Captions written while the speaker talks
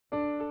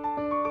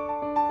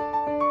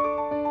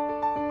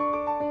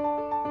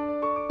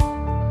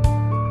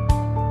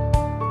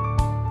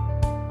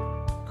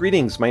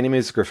Greetings, my name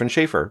is Griffin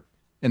Schaefer.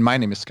 And my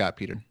name is Scott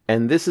Peter.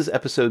 And this is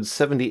episode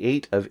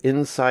 78 of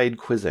Inside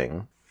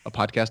Quizzing, a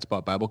podcast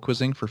about Bible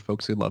quizzing for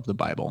folks who love the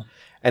Bible.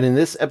 And in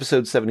this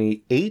episode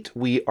 78,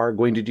 we are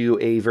going to do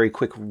a very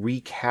quick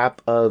recap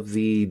of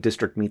the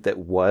district meet that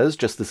was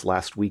just this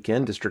last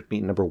weekend, district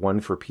meet number 1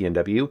 for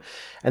PNW.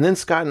 And then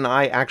Scott and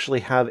I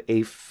actually have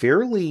a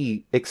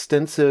fairly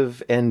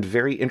extensive and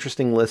very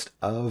interesting list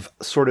of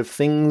sort of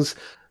things,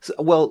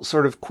 well,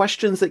 sort of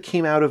questions that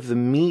came out of the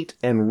meet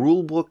and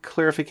rulebook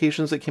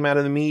clarifications that came out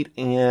of the meet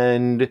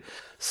and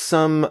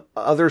some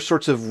other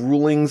sorts of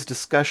rulings,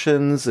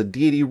 discussions, a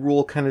deity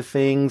rule kind of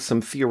thing,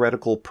 some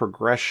theoretical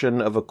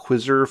progression of a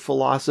quizzer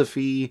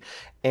philosophy,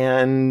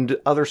 and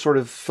other sort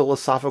of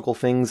philosophical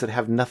things that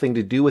have nothing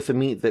to do with the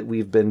meet that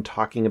we've been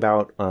talking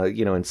about,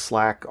 in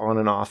Slack on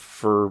and off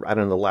for, I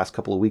don't know, the last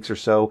couple of weeks or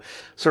so.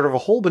 Sort of a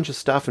whole bunch of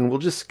stuff, and we'll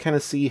just kind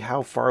of see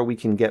how far we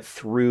can get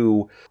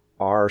through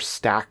our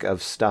stack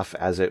of stuff,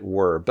 as it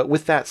were. But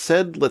with that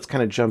said, let's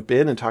kind of jump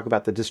in and talk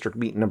about the district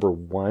meet number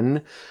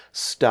 1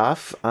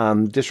 stuff.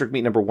 District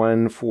meet number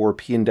 1 for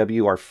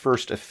PNW, our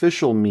first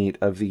official meet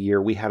of the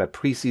year. We had a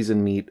preseason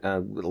meet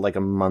like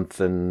a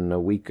month and a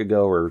week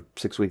ago or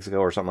 6 weeks ago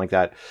or something like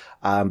that.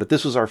 But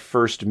this was our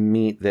first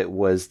meet that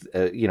was,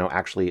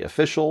 actually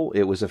official.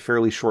 It was a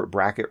fairly short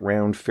bracket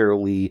round,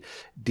 fairly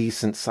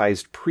decent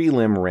sized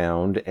prelim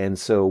round. And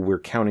so we're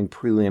counting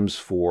prelims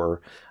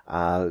for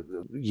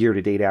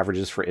year-to-date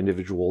averages for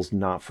individuals,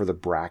 not for the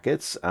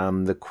brackets.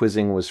 The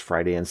quizzing was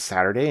Friday and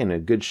Saturday, and a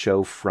good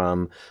show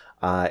from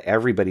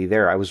everybody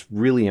there. I was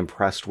really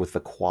impressed with the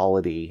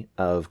quality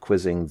of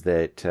quizzing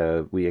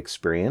that we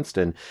experienced.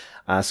 And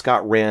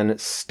Scott ran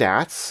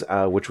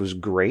stats, which was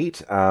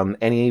great. And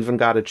he even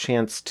got a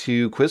chance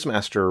to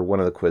quizmaster one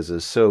of the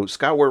quizzes. So,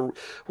 Scott, what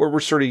were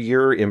sort of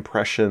your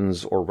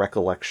impressions or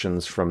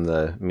recollections from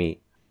the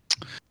meet?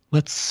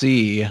 Let's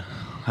see.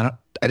 I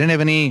didn't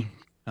have any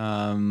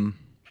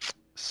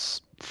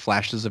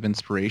flashes of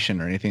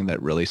inspiration or anything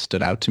that really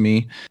stood out to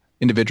me.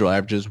 Individual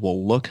averages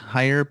will look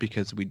higher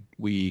because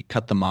we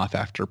cut them off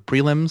after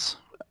prelims.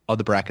 All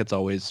the brackets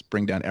always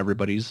bring down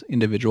everybody's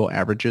individual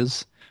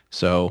averages.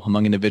 So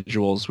among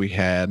individuals, we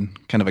had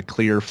kind of a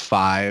clear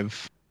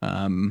 5,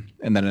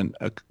 and then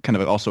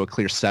also a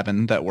clear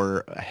 7 that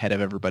were ahead of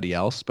everybody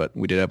else. But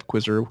we did have a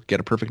quizzer get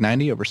a perfect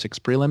 90 over 6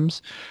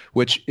 prelims,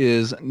 which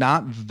is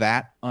not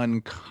that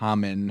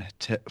uncommon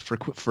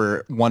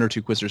for 1 or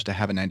 2 quizzers to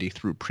have a 90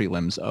 through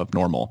prelims of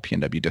normal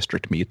PNW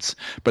district meets,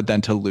 but then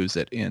to lose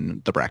it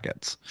in the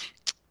brackets.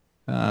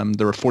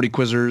 There were 40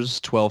 quizzers,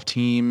 12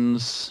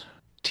 teams.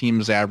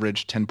 Teams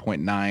averaged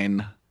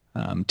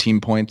 10.9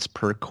 team points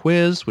per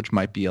quiz, which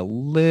might be a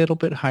little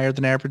bit higher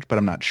than average, but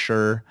I'm not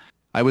sure.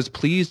 I was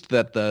pleased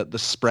that the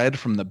spread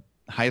from the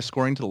highest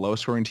scoring to the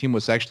lowest scoring team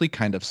was actually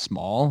kind of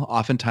small.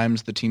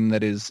 Oftentimes the team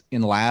that is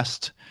in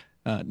last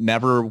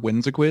never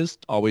wins a quiz,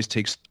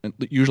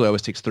 usually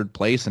always takes third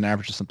place and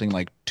averages something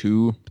like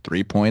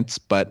 2-3 points.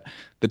 But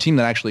the team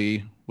that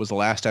actually was the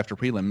last after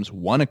prelims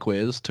won a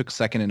quiz, took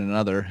second in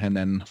another, and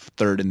then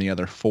third in the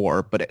other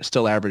 4, but it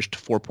still averaged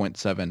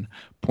 4.7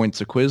 points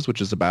a quiz, which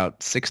is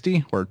about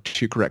 60 or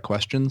 2 correct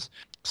questions.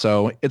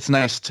 So it's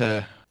nice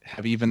to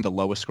have even the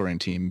lowest scoring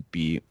team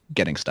be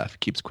getting stuff.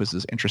 It keeps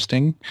quizzes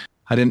interesting.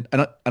 I don't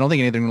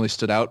think anything really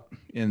stood out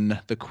in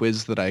the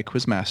quiz that I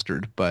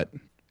quizmastered, but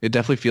it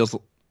definitely feels,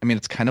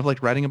 it's kind of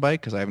like riding a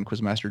bike because I haven't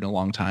quizmastered in a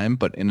long time,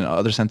 but in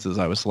other senses,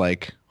 I was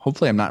like,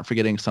 hopefully I'm not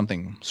forgetting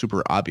something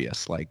super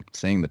obvious, like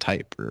saying the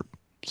type or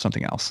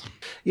something else.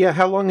 Yeah.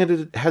 How long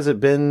has it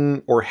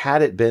been, or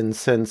had it been,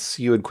 since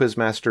you had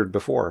quizmastered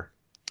before?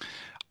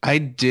 I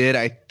did,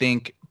 I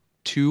think,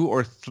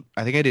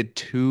 I did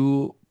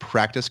 2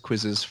 practice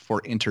quizzes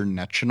for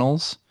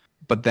internationals,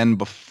 but then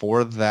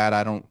before that,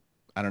 I don't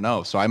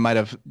know. So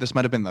this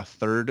might have been the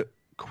 3rd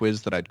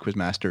quiz that I'd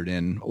quizmastered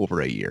in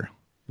over a year.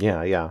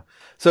 Yeah.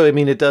 So,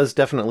 it does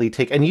definitely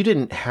take, and you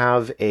didn't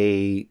have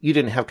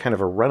kind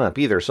of a run up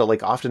either. So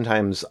like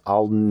oftentimes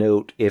I'll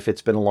note if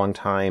it's been a long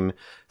time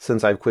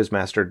since I've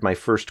quizmastered, my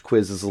first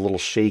quiz is a little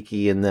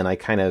shaky and then I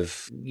kind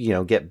of,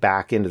 get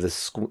back into the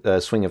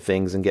swing of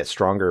things and get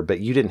stronger. But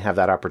you didn't have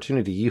that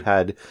opportunity. You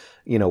had,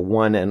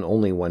 one and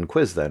only one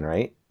quiz then,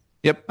 right?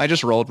 Yep. I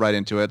just rolled right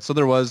into it. So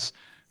there was,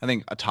 I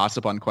think, a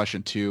toss-up on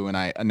question 2, and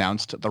I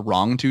announced the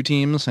wrong 2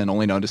 teams and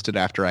only noticed it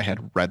after I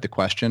had read the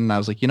question. And I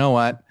was like, you know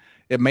what?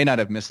 It may not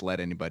have misled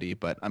anybody,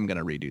 but I'm going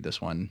to redo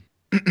this one.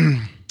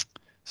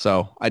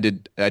 So I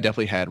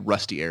definitely had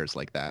rusty errors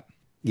like that.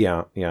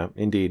 Yeah,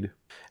 indeed.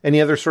 Any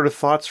other sort of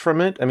thoughts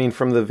from it?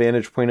 From the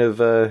vantage point of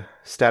a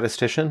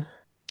statistician?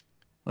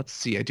 Let's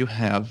see. I do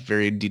have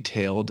very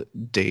detailed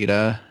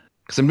data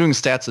because I'm doing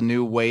stats a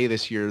new way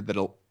this year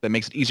that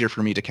makes it easier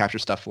for me to capture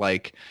stuff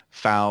like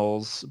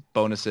fouls,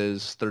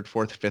 bonuses, 3rd,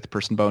 4th, 5th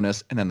person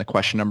bonus, and then the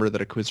question number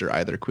that a quizzer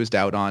either quizzed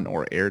out on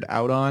or aired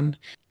out on.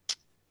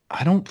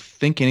 I don't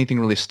think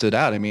anything really stood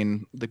out.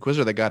 The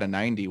quizzer that got a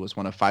 90 was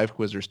one of 5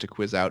 quizzers to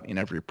quiz out in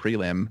every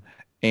prelim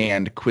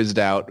and quizzed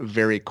out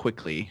very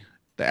quickly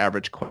the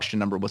average question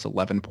number was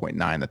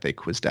 11.9 that they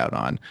quizzed out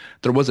on.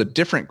 There was a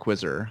different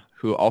quizzer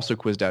who also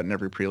quizzed out in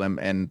every prelim,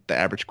 and the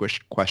average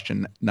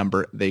question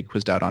number they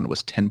quizzed out on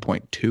was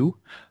 10.2,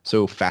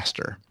 so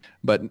faster.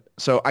 But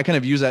so I kind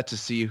of use that to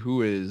see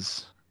who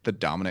is the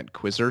dominant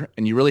quizzer,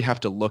 and you really have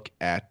to look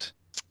at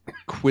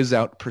quiz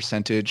out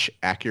percentage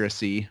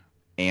accuracy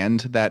and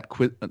that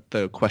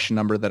the question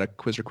number that a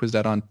quizzer quizzed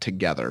out on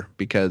together.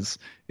 Because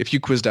if you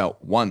quizzed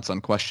out once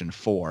on question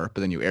 4,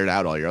 but then you aired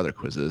out all your other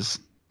quizzes,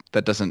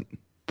 that doesn't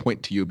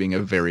point to you being a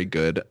very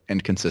good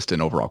and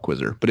consistent overall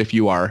quizzer. But if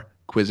you are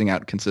quizzing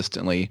out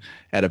consistently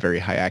at a very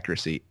high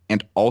accuracy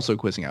and also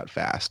quizzing out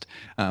fast,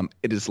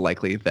 it is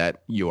likely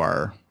that you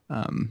are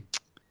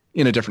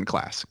in a different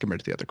class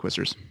compared to the other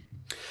quizzers.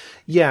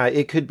 Yeah,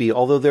 it could be.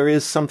 Although there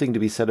is something to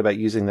be said about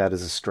using that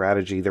as a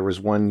strategy. There was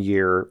one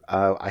year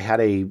I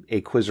had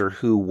a quizzer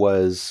who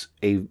was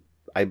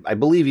I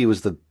believe he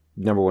was the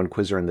number one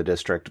quizzer in the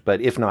district, but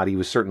if not, he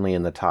was certainly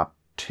in the top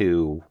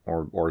 2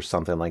 or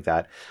something like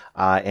that.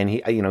 And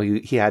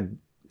he had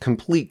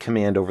complete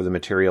command over the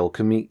material,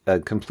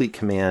 complete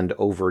command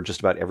over just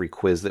about every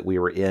quiz that we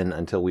were in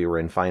until we were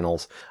in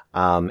finals.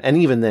 And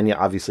even then,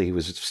 obviously, he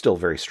was still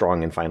very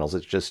strong in finals.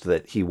 It's just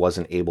that he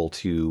wasn't able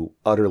to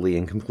utterly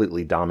and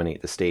completely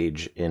dominate the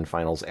stage in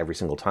finals every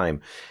single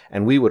time.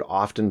 And we would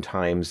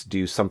oftentimes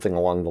do something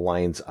along the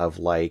lines of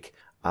like,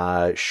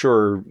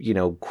 sure,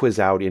 quiz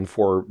out in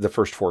the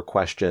first 4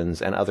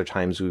 questions. And other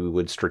times we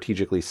would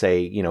strategically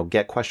say,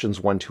 get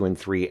questions 1, 2, and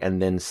 3,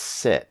 and then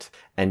sit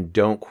and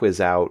don't quiz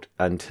out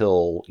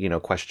until,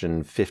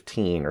 question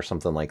 15 or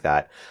something like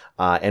that.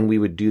 And we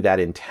would do that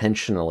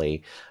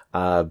intentionally,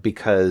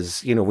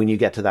 because, when you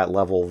get to that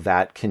level,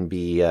 that can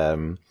be,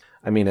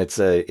 it's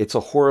a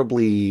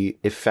horribly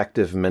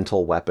effective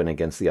mental weapon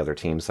against the other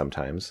team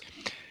sometimes.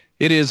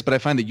 It is, but I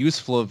find the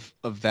useful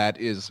of that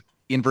is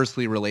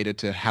inversely related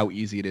to how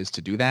easy it is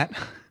to do that.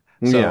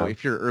 So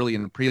if you're early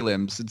in the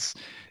prelims, it's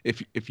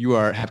if you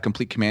have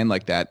complete command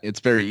like that, it's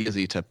very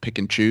easy to pick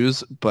and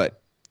choose,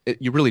 but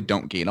you really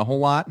don't gain a whole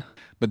lot.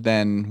 But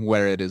then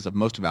where it is of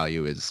most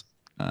value is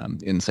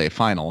in, say,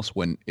 finals,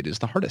 when it is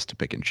the hardest to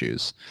pick and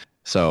choose.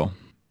 So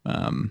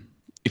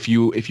if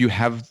you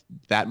have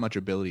that much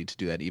ability to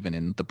do that even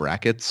in the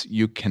brackets,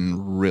 you can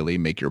really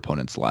make your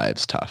opponent's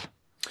lives tough.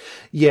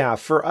 Yeah,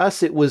 for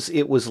us, it was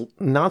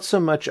not so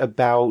much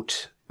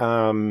about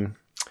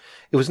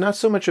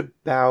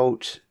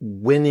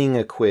winning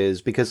a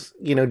quiz because,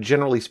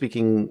 generally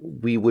speaking,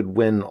 we would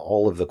win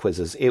all of the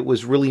quizzes. It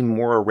was really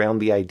more around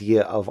the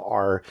idea of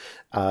our,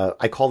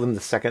 I call them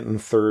the second and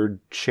third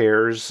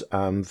chairs,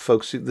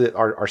 folks that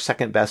are our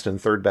second best and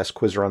third best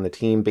quizzer on the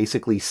team,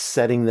 basically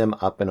setting them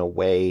up in a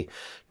way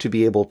to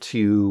be able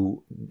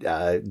to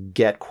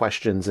get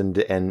questions and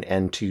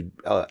to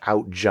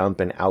out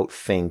jump and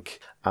outthink,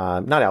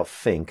 not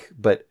outthink,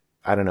 but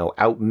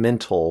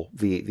out-mental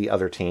the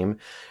other team.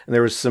 And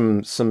there was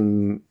some,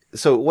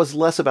 so it was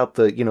less about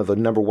the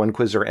number one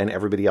quizzer and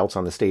everybody else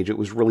on the stage. It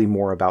was really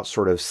more about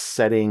sort of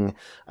setting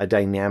a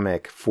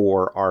dynamic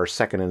for our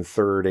second and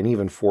third and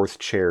even fourth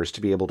chairs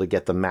to be able to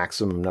get the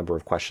maximum number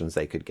of questions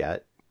they could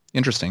get.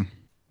 Interesting.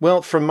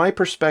 Well, from my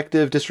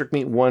perspective, District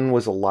Meet 1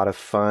 was a lot of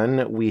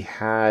fun. We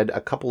had a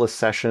couple of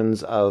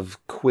sessions of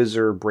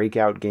quizzer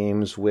breakout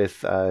games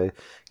with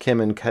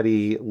Kim and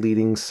Cuddy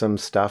leading some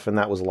stuff, and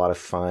that was a lot of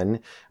fun.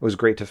 It was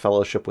great to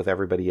fellowship with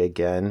everybody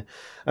again.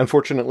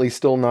 Unfortunately,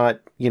 still not,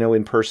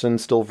 in person,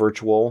 still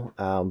virtual,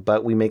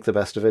 but we make the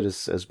best of it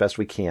as best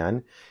we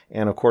can.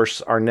 And of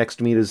course, our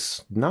next meet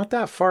is not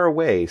that far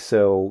away,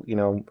 so,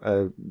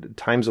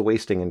 time's a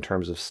wasting in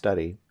terms of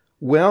study.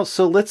 Well,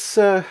 so let's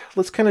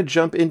kind of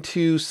jump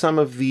into some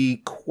of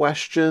the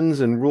questions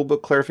and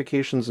rulebook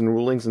clarifications and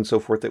rulings and so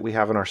forth that we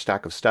have in our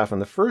stack of stuff.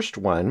 And the first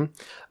one,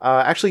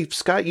 actually,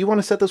 Scott, you want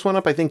to set this one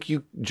up? I think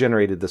you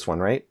generated this one,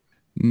 right?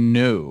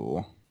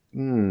 No.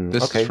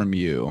 This is from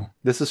you.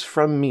 This is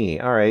from me.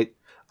 All right.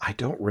 I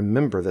don't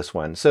remember this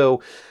one.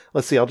 So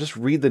let's see. I'll just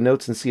read the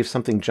notes and see if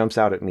something jumps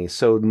out at me.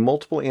 So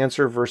multiple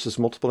answer versus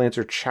multiple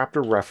answer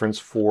chapter reference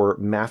for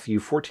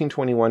Matthew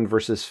 14:21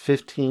 versus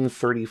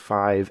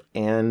 15:35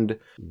 and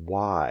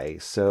why.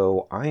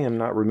 So I am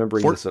not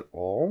remembering this at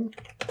all.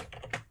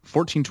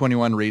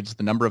 14:21 reads,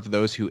 the number of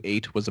those who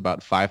ate was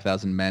about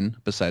 5,000 men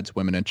besides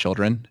women and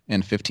children.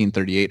 And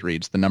 15:38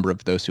 reads, the number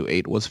of those who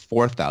ate was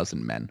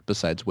 4,000 men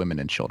besides women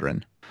and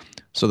children.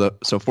 So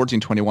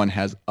 14:21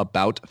 has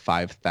about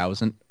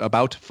 5,000,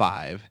 about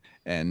 5,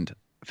 and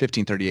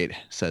 15:38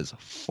 says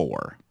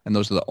 4. And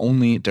those are the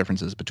only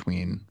differences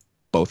between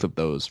both of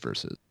those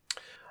verses.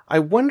 I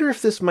wonder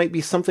if this might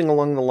be something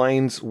along the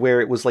lines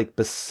where it was like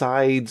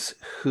besides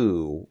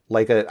who,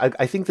 like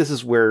I think this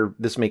is where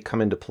this may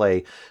come into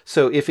play.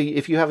 So if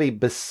you have a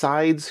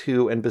besides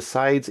who, and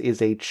besides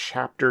is a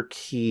chapter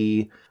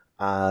key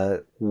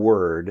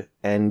word,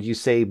 and you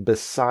say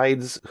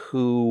besides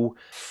who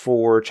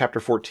for chapter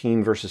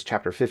 14 versus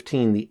chapter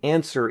 15, the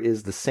answer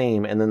is the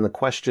same. And then the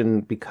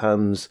question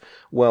becomes,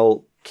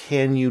 well,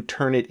 can you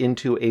turn it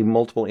into a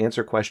multiple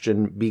answer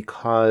question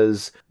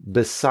because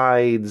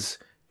besides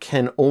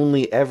can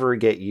only ever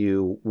get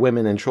you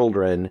women and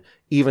children,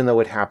 even though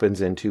it happens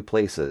in two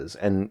places.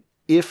 And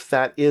if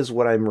that is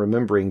what I'm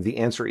remembering, the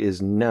answer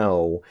is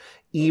no,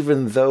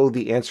 even though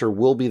the answer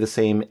will be the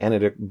same,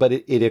 but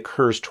it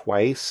occurs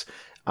twice.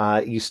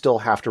 You still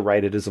have to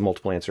write it as a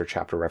multiple answer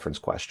chapter reference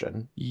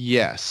question.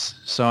 Yes.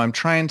 So I'm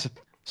trying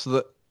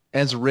to,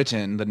 as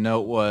written, the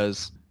note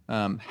was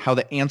how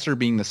the answer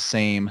being the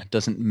same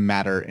doesn't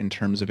matter in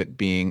terms of it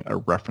being a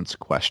reference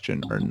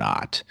question or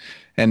not.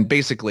 And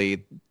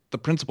basically, the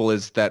principle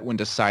is that when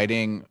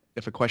deciding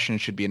if a question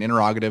should be an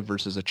interrogative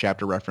versus a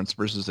chapter reference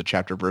versus a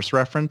chapter verse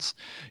reference,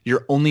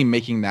 you're only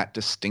making that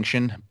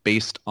distinction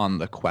based on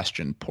the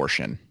question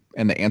portion,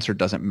 and the answer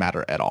doesn't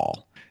matter at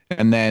all.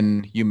 And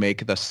then you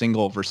make the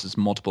single versus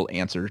multiple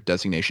answer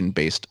designation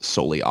based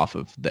solely off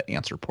of the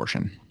answer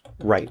portion.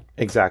 Right,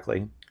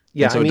 exactly.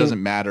 Yeah, and so it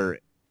doesn't matter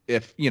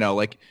if,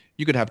 like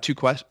you could have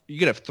you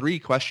could have three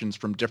questions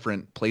from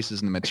different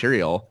places in the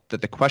material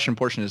that the question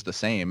portion is the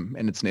same,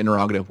 and it's an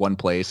interrogative one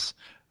place.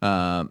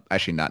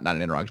 Actually, not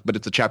an interrogative, but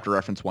it's a chapter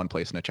reference one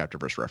place and a chapter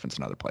verse reference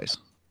another place.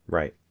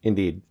 Right,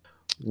 indeed.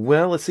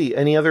 Well, let's see.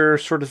 Any other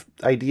sort of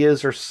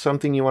ideas or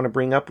something you want to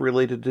bring up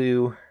related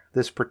to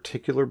this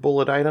particular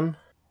bullet item?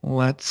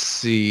 Let's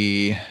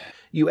see.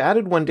 You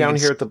added one down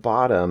here at the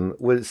bottom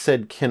where it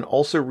said can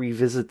also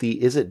revisit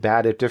the is it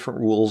bad if different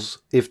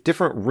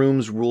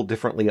rooms rule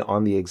differently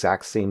on the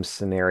exact same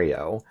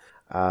scenario.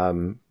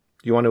 Do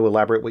you want to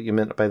elaborate what you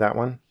meant by that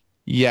one?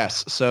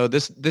 Yes. So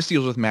this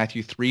deals with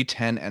Matthew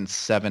 3:10 and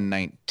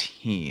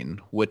 7:19,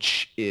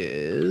 which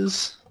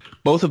is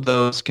both of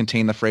those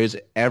contain the phrase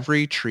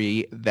every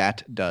tree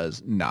that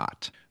does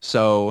not.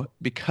 So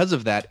because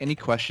of that, any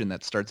question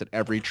that starts at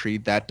every tree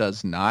that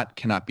does not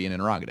cannot be an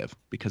interrogative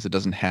because it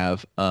doesn't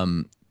have a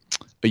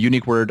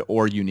unique word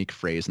or unique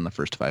phrase in the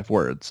first 5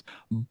 words.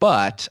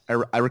 But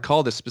I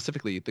recall this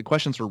specifically. The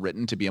questions were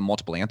written to be a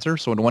multiple answer.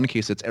 So in one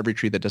case, it's every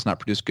tree that does not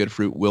produce good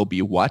fruit will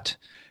be what?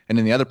 And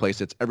in the other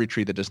place, it's every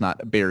tree that does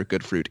not bear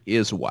good fruit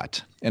is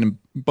what? And in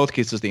both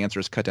cases, the answer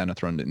is cut down and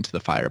thrown into the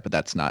fire, but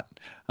that's not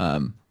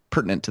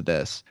pertinent to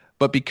this.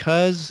 But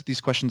because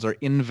these questions are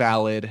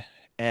invalid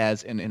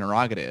as an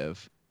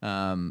interrogative,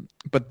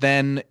 but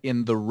then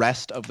in the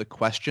rest of the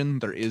question,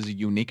 there is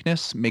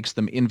uniqueness, makes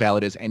them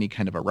invalid as any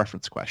kind of a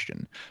reference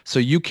question. So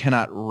you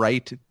cannot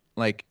write,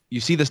 you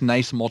see this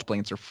nice multiple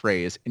answer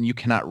phrase, and you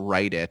cannot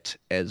write it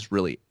as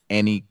really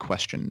any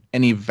question,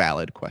 any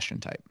valid question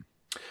type.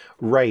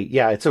 Right.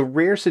 Yeah. It's a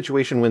rare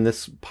situation when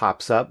this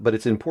pops up, but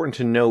it's important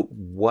to note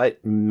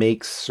what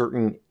makes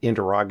certain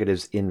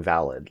interrogatives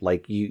invalid.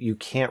 Like you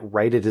can't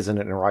write it as an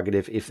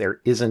interrogative if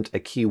there isn't a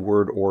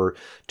keyword or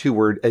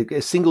a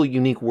single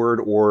unique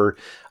word or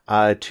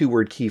a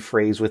 2-word key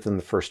phrase within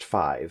the first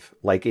 5.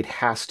 Like it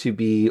has to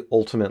be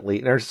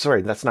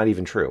that's not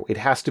even true. It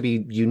has to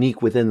be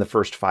unique within the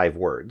first 5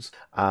 words.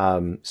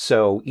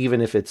 So even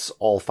if it's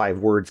all 5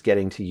 words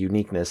getting to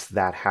uniqueness,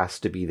 that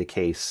has to be the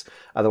case.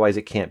 Otherwise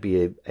it can't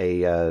be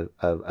a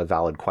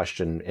valid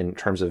question in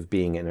terms of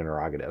being an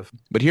interrogative.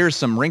 But here's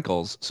some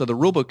wrinkles. So the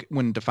rulebook,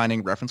 when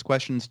defining reference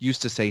questions,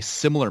 used to say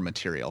similar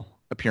material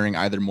appearing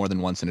either more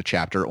than once in a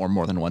chapter or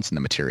more than once in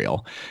the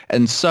material.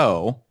 And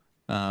so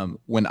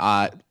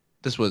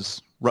this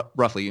was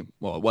roughly, it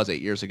was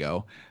 8 years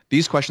ago,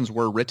 these questions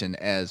were written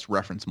as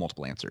reference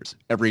multiple answers.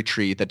 Every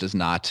tree that does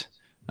not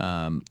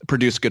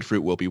produce good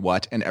fruit will be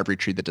what, and every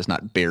tree that does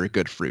not bear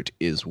good fruit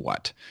is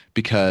what.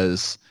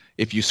 Because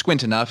if you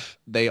squint enough,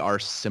 they are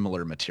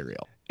similar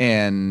material.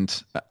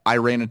 And I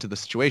ran into the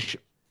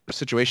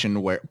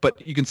situation where,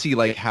 but you can see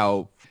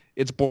how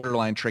it's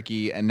borderline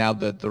tricky. And now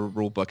that the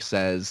rule book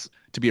says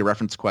to be a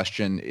reference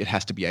question, it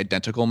has to be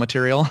identical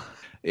material.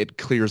 It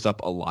clears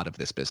up a lot of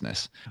this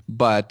business.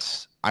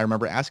 But I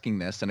remember asking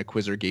this, and a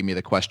quizzer gave me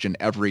the question,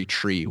 every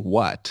tree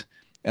what?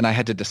 And I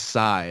had to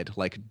decide,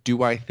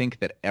 do I think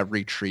that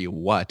every tree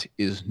what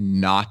is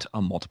not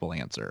a multiple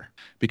answer?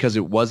 Because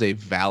it was a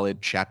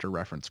valid chapter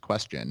reference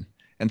question.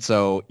 And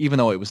so even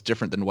though it was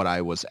different than what I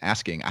was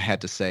asking, I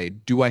had to say,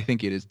 do I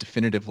think it is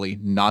definitively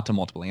not a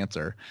multiple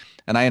answer?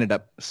 And I ended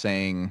up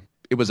saying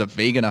it was a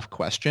vague enough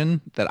question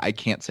that I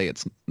can't say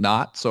it's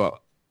not. So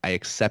I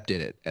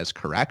accepted it as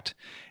correct.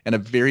 And a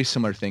very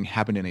similar thing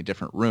happened in a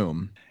different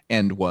room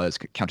and was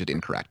counted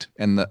incorrect.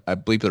 And I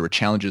believe there were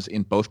challenges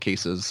in both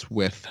cases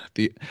with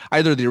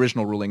either the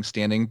original ruling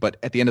standing, but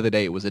at the end of the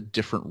day, it was a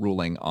different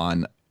ruling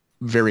on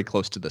very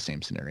close to the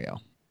same scenario.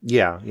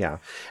 Yeah.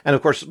 And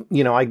of course,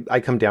 I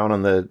come down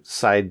on the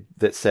side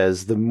that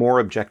says the more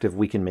objective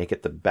we can make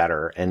it, the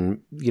better.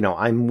 And,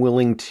 I'm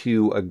willing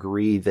to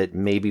agree that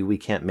maybe we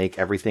can't make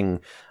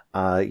everything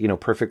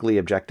perfectly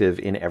objective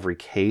in every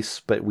case,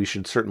 but we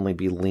should certainly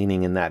be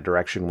leaning in that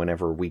direction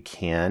whenever we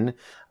can.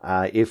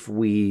 If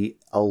we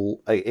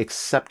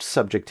accept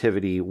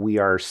subjectivity, we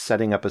are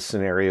setting up a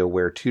scenario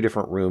where 2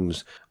 different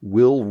rooms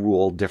will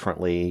rule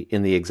differently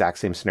in the exact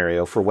same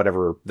scenario, for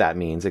whatever that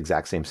means,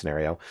 exact same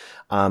scenario.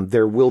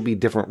 There will be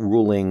different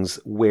rulings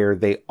where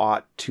they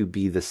ought to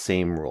be the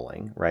same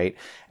ruling, right?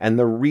 And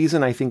the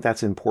reason I think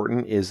that's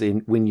important is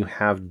when you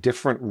have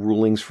different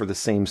rulings for the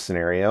same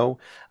scenario,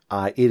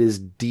 it is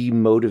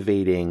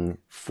demotivating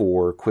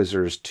for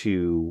quizzers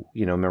to,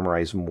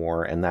 memorize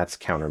more, and that's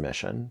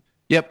countermission.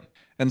 Yep.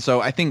 And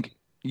so I think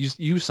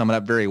you sum it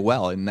up very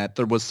well in that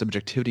there was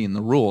subjectivity in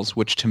the rules,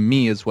 which to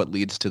me is what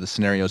leads to the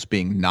scenarios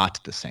being not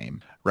the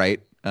same,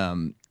 right?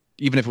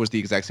 Even if it was the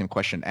exact same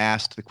question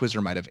asked, the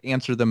quizzer might have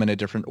answered them in a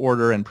different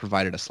order and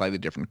provided a slightly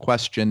different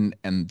question,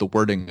 and the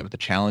wording of the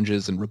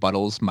challenges and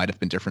rebuttals might have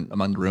been different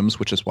among rooms,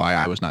 which is why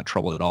I was not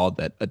troubled at all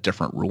that a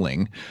different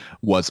ruling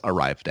was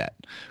arrived at.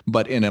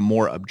 But in a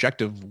more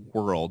objective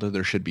world,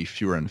 there should be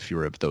fewer and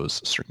fewer of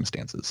those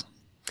circumstances.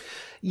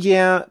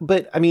 Yeah,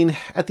 but I mean,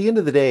 at the end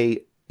of the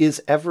day, is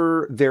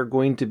ever there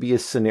going to be a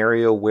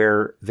scenario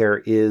where there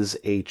is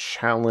a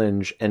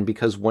challenge, and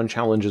because one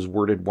challenge is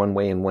worded one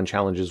way and one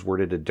challenge is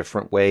worded a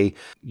different way,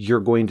 you're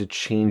going to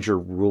change your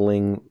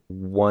ruling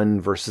one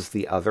versus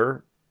the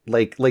other?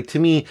 Like to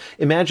me,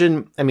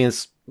 imagine, I mean,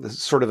 it's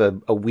sort of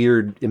a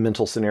weird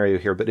mental scenario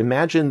here, but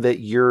imagine that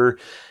you're,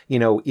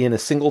 in a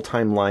single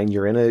timeline,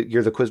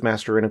 you're the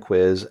quizmaster in a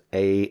quiz,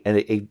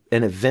 an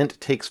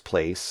event takes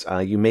place,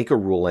 you make a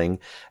ruling,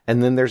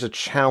 and then there's a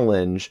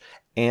challenge.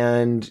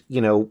 And,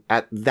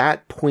 at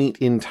that point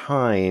in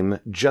time,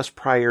 just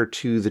prior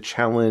to the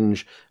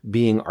challenge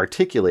being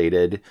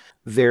articulated,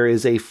 there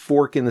is a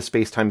fork in the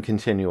space-time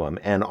continuum.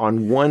 And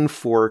on one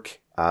fork,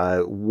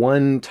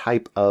 one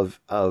type of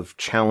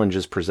challenge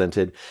is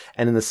presented.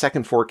 And in the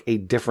second fork, a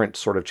different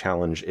sort of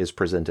challenge is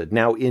presented.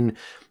 Now in,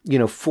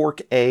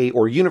 fork A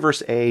or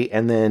universe A,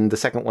 and then the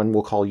second one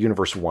we'll call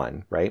universe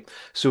 1, right?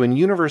 So in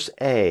universe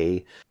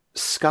A,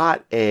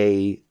 Scott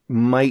A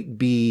might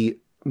be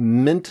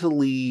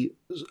mentally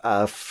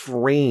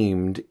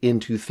framed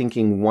into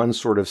thinking one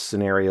sort of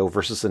scenario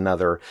versus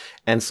another,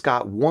 and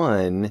Scott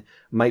 1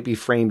 might be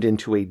framed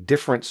into a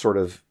different sort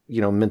of,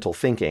 mental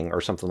thinking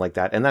or something like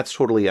that. And that's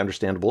totally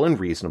understandable and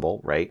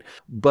reasonable, right?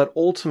 But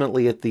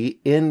ultimately, at the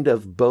end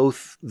of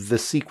both the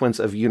sequence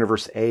of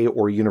universe A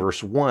or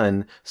universe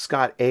 1,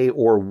 Scott A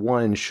or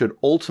 1 should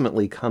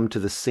ultimately come to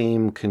the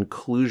same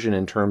conclusion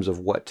in terms of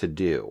what to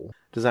do.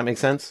 Does that make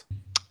sense?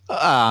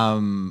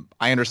 I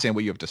understand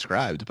what you have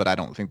described, but I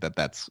don't think that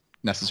that's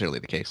necessarily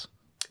the case.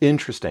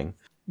 Interesting.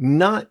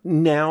 Not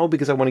now,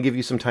 because I want to give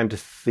you some time to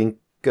think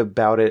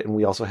about it, and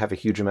we also have a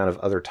huge amount of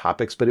other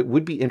topics, but it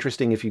would be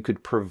interesting if you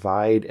could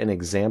provide an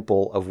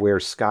example of where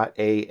Scott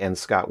A and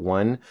Scott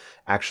 1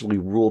 actually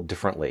ruled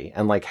differently,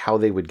 and like how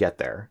they would get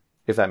there,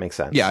 if that makes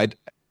sense. Yeah,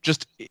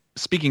 just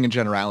speaking in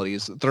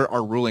generalities, there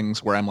are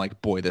rulings where I'm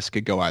like, boy, this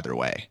could go either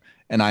way.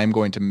 And I'm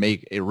going to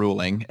make a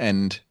ruling,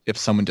 and if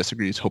someone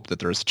disagrees, hope that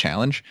there's a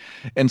challenge.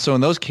 And so in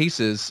those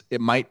cases,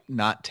 it might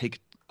not take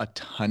a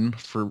ton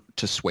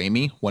to sway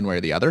me one way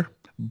or the other.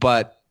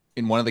 But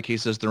in one of the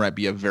cases, there might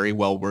be a very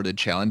well-worded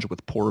challenge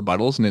with poor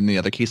rebuttals, and in the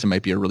other case, it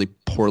might be a really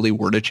poorly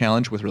worded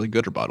challenge with really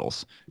good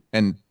rebuttals.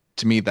 And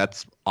to me,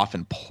 that's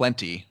often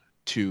plenty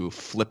to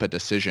flip a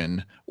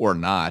decision or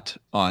not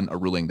on a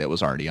ruling that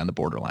was already on the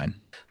borderline.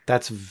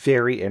 That's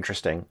very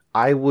interesting.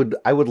 I would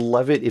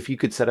love it if you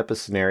could set up a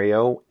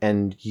scenario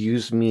and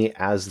use me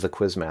as the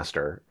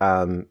quizmaster.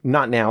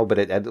 Not now, but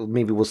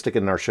maybe we'll stick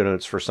it in our show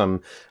notes for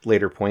some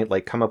later point.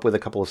 Like, come up with a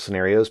couple of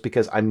scenarios,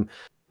 because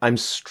I'm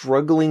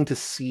struggling to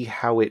see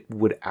how it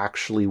would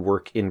actually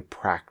work in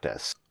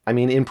practice. I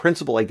mean, in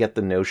principle, I get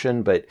the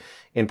notion, but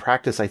in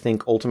practice, I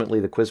think ultimately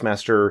the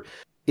quizmaster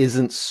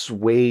isn't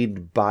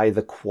swayed by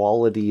the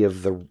quality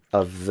of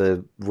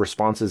the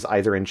responses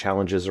either in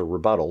challenges or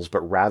rebuttals,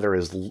 but rather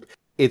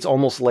it's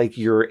almost like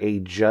you're a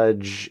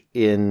judge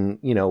in,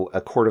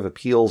 a court of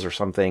appeals or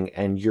something,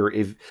 and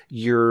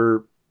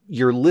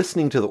you're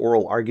listening to the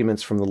oral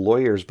arguments from the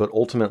lawyers, but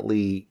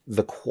ultimately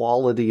the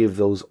quality of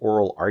those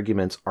oral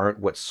arguments aren't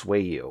what sway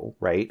you,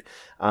 right?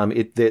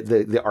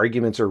 The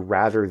arguments are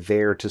rather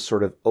there to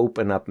sort of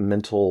open up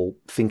mental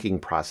thinking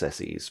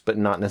processes, but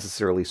not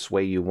necessarily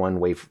sway you one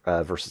way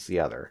versus the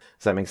other.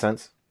 Does that make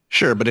sense?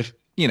 Sure, but if,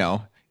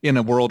 in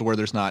a world where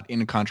there's not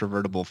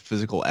incontrovertible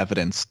physical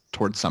evidence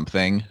towards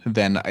something,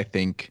 then I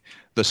think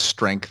the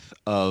strength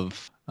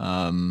of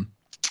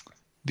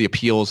the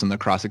appeals and the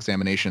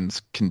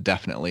cross-examinations can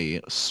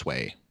definitely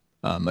sway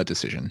a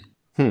decision.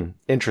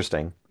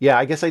 Interesting. Yeah,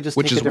 I guess I just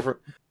think a different...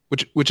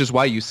 Which is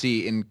why you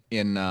see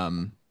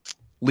in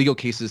legal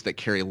cases that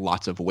carry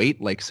lots of weight,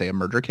 like say a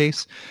murder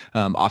case,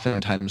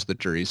 oftentimes the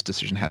jury's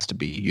decision has to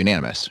be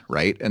unanimous,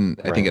 right? And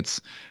I think it's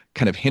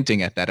kind of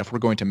hinting at that. If we're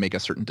going to make a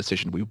certain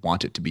decision, we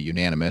want it to be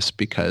unanimous,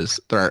 because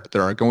there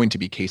are going to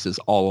be cases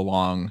all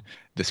along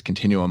this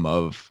continuum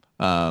of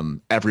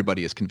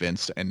everybody is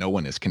convinced and no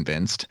one is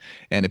convinced.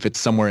 And if it's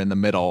somewhere in the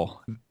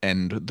middle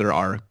and there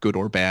are good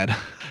or bad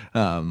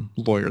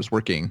lawyers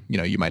working,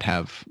 you might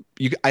have,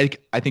 I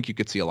think you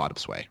could see a lot of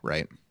sway,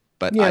 right?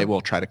 But yeah. I will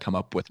try to come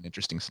up with an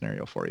interesting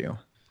scenario for you.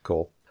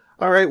 Cool.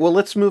 All right, well,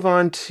 let's move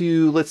on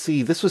to, let's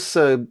see, this was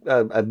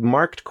a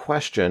marked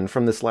question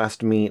from this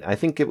last meet. I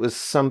think it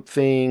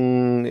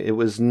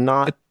was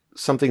not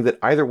something that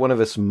either one of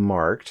us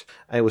marked.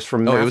 It was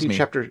from Matthew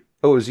chapter...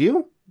 Oh, it was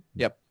you?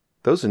 Yep.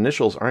 Those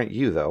initials aren't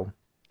you, though.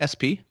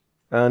 SP?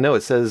 No,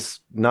 it says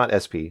not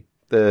SP.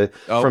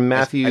 From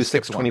Matthew I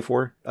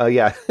 6:24.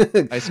 Yeah.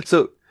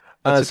 So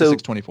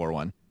 6:24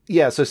 one.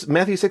 Yeah, so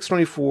Matthew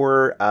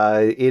 6:24,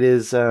 it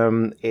is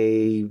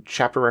a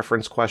chapter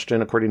reference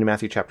question according to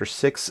Matthew chapter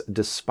 6,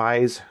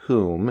 despise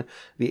whom?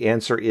 The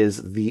answer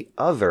is the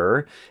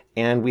other,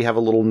 and we have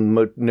a little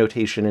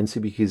notation in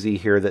CBQZ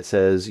here that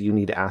says you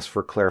need to ask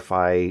for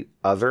clarify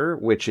other,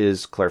 which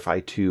is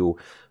clarify to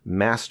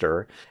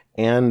master.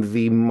 And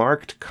the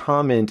marked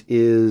comment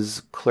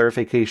is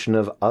clarification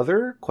of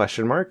other,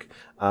 question mark,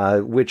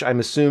 which I'm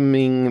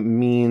assuming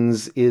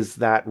means is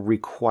that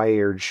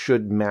required,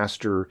 should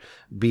master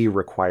be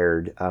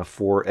required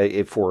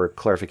for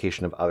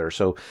clarification of other.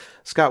 So,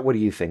 Scott, what do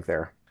you think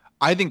there?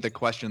 I think the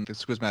question the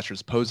Quizmaster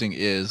is posing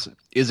is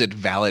it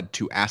valid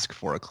to ask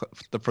for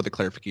for the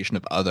clarification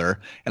of other?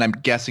 And I'm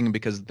guessing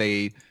because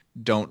they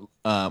don't,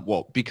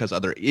 because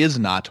other is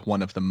not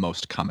one of the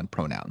most common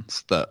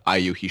pronouns. The I,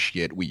 you, he,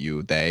 she, it, we,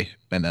 you, they,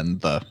 and then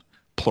the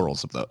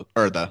plurals of those,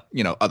 or the,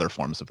 other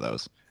forms of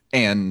those.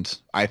 And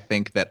I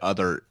think that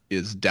other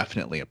is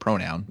definitely a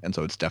pronoun, and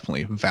so it's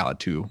definitely valid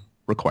to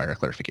require a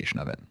clarification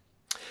of it.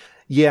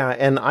 Yeah,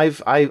 and I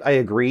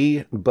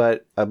agree,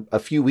 but a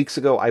few weeks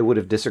ago I would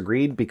have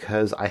disagreed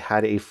because I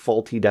had a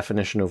faulty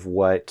definition of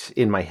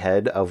in my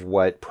head of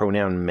what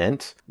pronoun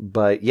meant.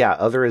 But yeah,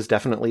 other is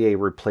definitely a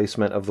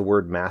replacement of the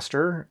word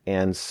master,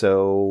 and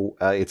so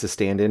it's a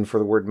stand-in for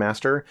the word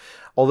master.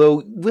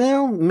 Although,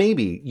 well,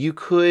 maybe you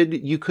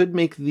could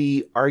make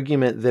the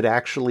argument that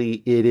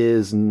actually it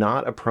is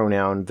not a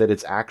pronoun, that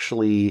it's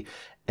actually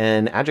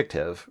an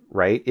adjective,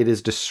 right? It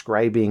is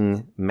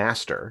describing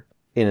master.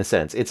 In a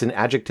sense, it's an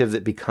adjective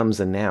that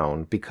becomes a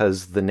noun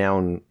because the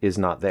noun is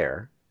not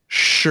there.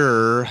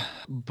 Sure,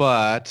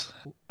 but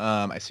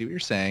I see what you're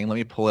saying. Let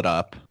me pull it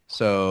up.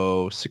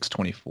 So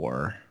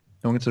 624.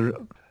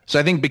 So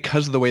I think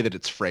because of the way that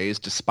it's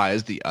phrased,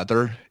 despise the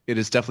other, it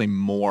is definitely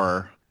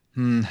more.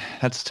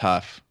 That's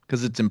tough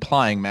because it's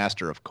implying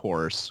master, of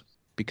course,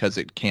 because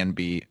it can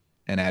be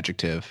an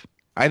adjective.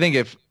 I think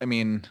if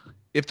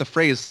the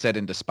phrase said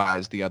in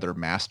despise the other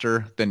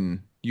master,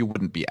 then you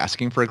wouldn't be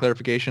asking for a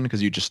clarification because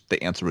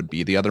the answer would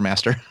be the other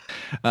master.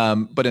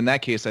 But in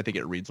that case, I think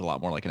it reads a lot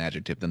more like an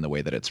adjective than the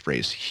way that it's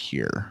phrased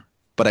here.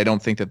 But I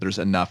don't think that there's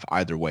enough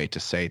either way to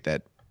say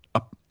that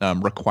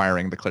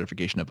requiring the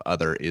clarification of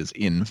other is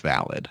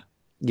invalid.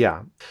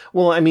 Yeah.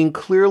 Well,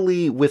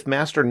 clearly with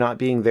master not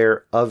being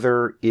there,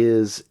 other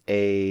is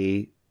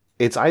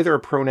it's either a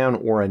pronoun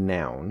or a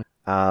noun.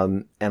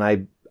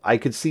 And I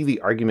could see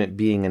the argument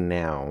being a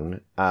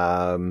noun.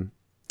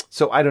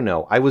 So I don't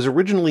know. I was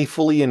originally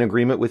fully in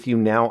agreement with you.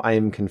 Now I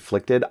am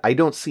conflicted. I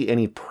don't see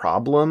any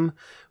problem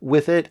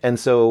with it. And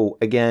so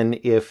again,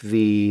 if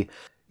and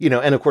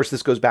of course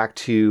this goes back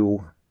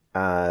to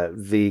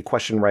the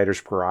question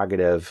writer's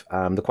prerogative.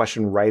 The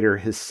question writer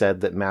has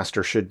said that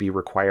master should be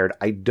required.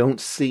 I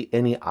don't see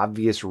any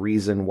obvious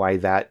reason why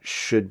that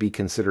should be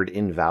considered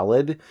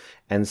invalid.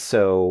 And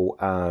so,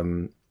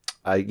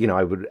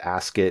 I would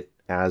ask it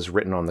as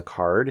written on the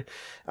card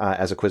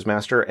as a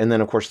quizmaster. And then,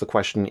 of course, the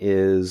question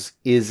is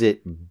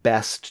it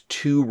best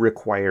to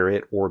require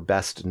it or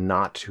best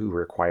not to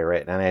require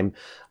it? And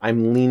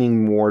I'm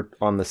leaning more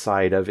on the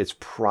side of it's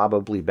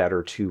probably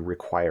better to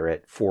require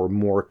it for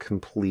more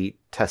complete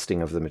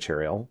testing of the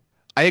material.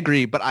 I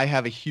agree, but I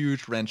have a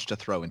huge wrench to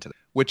throw into it,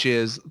 which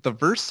is the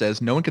verse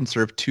says no one can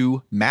serve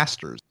two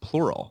masters,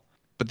 plural.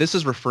 But this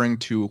is referring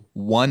to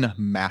one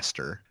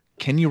master.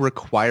 Can you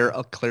require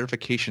a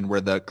clarification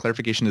where the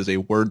clarification is a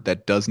word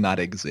that does not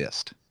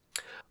exist?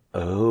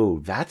 Oh,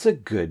 that's a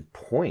good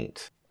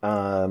point.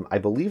 I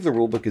believe the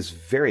rulebook is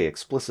very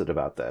explicit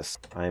about this.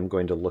 I'm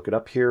going to look it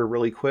up here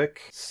really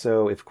quick.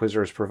 So if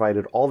quizzer has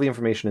provided all the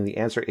information in the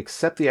answer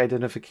except the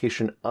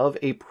identification of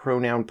a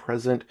pronoun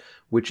present,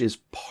 which is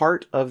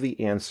part of the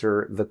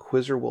answer, the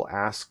quizmaster will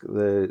ask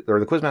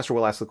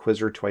the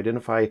quizzer to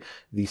identify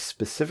the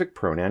specific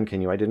pronoun.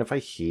 Can you identify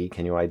he?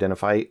 Can you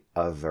identify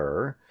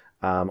other?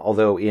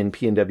 Although in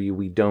PNW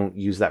we don't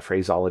use that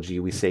phraseology,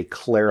 we say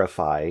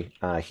clarify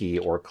he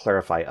or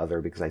clarify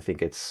other because I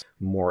think it's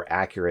more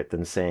accurate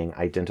than saying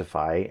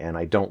identify, and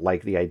I don't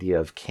like the idea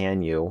of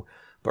can you,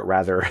 but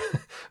rather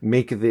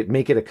make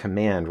it a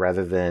command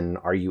rather than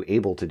are you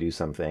able to do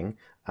something.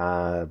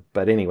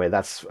 But anyway,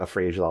 that's a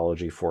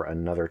phraseology for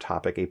another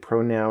topic. A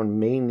pronoun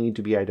may need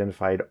to be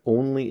identified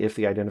only if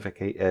the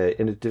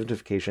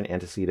identification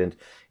antecedent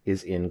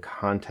is in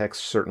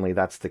context. Certainly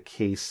that's the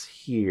case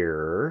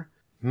here.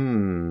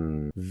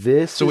 That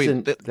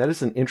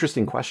is an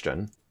interesting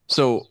question.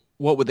 So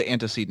what would the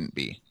antecedent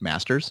be?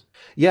 Masters?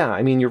 Yeah,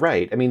 you're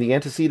right. The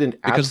antecedent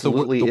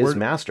absolutely is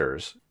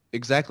masters.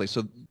 Exactly.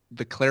 So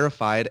the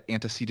clarified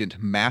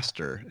antecedent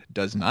master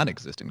does not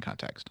exist in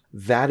context.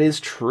 That is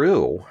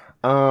true.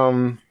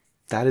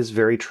 That is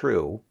very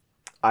true.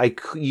 I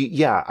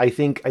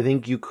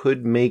think you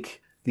could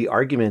make the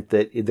argument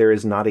that there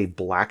is not a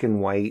black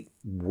and white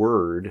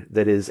word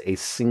that is a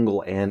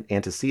single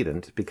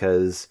antecedent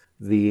because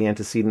the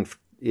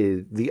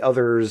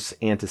other's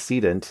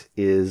antecedent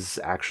is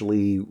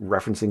actually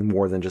referencing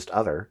more than just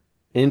other.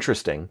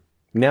 Interesting.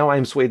 Now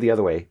I'm swayed the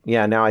other way.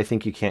 Yeah, now I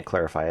think you can't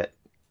clarify it.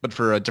 But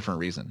for a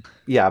different reason.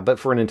 Yeah, but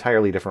for an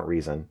entirely different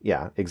reason.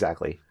 Yeah,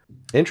 exactly.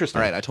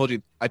 Interesting. All right,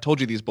 I told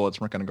you these bullets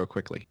weren't going to go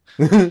quickly.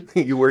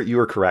 You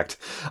were correct.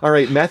 All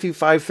right, Matthew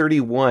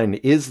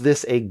 5:31. Is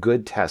this a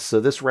good test? So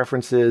this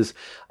references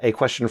a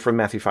question from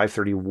Matthew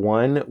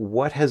 5:31.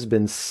 What has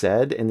been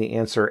said? And the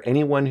answer: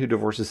 anyone who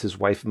divorces his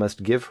wife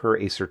must give her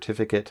a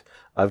certificate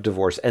of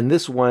divorce. And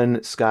this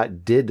one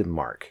Scott did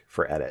mark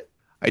for edit.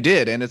 I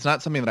did, and it's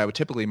not something that I would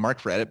typically mark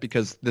for edit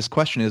because this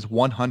question is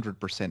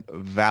 100%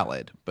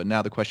 valid. But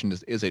now the question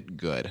is it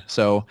good?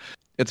 So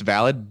it's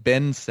valid.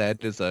 Ben said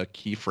is a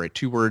key phrase,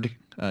 two-word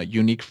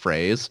unique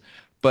phrase.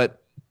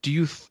 But do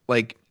you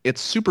it's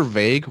super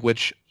vague,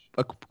 which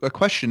a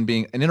question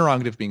being an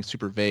interrogative being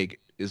super vague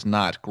is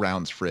not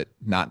grounds for it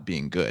not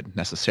being good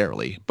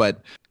necessarily.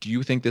 But do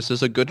you think this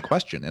is a good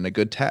question and a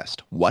good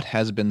test? What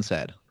has been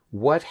said?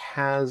 What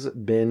has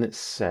been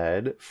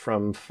said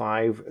from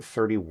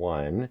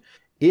 5:31?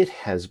 It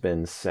has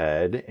been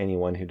said,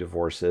 anyone who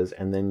divorces,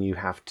 and then you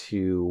have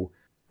to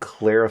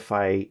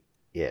clarify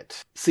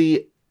it.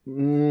 See,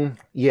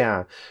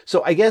 yeah.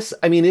 So I guess,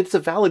 I mean, it's a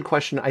valid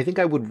question. I think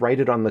I would write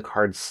it on the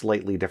card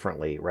slightly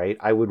differently, right?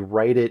 I would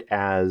write it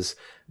as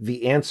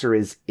the answer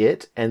is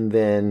it, and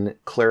then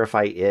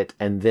clarify it,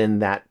 and then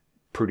that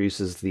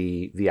produces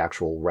the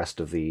actual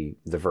rest of the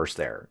verse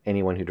there.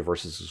 Anyone who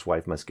divorces his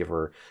wife must give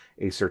her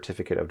a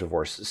certificate of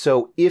divorce.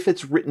 So if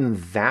it's written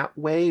that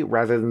way,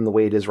 rather than the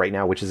way it is right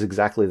now, which is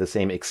exactly the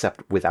same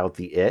except without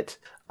the it,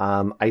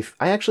 I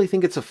actually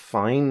think it's a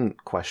fine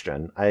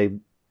question. I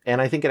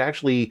think it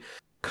actually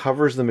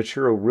covers the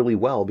material really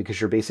well, because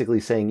you're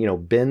basically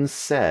saying, been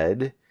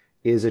said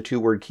is a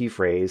two-word key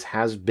phrase,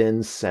 has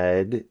been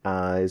said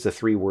is a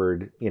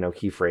three-word,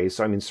 key phrase.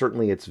 So, I mean,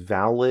 certainly it's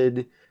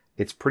valid.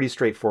 It's pretty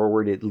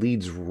straightforward. It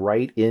leads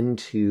right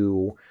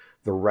into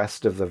the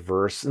rest of the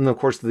verse. And of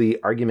course, the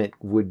argument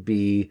would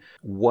be,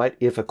 what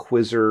if a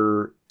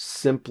quizzer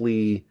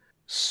simply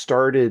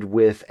started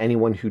with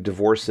anyone who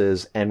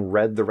divorces and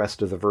read the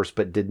rest of the verse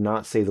but did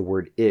not say the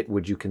word it?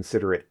 Would you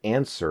consider it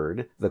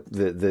answered?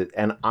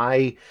 And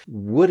I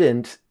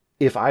wouldn't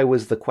if I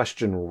was the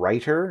question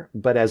writer,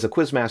 but as a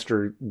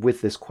quizmaster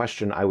with this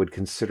question, I would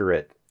consider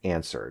it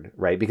answered,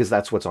 right? Because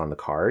that's what's on the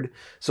card.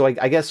 So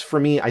I guess for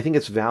me, I think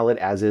it's valid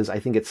as is. I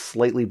think it's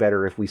slightly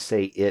better if we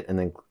say it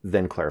and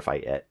then clarify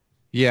it.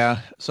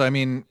 Yeah. So, I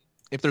mean,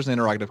 if there's an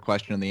interrogative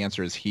question and the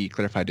answer is he,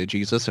 clarified to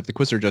Jesus, if the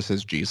quizzer just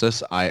says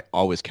Jesus, I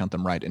always count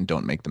them right and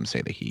don't make them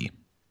say the he.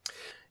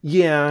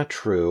 Yeah,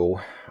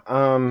 true.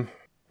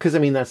 Because, I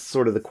mean, that's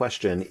sort of the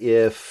question.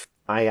 If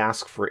I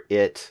ask for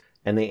it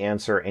and they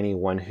answer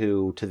anyone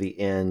who to the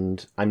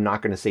end, I'm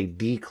not going to say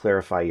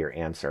de-clarify your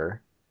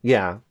answer.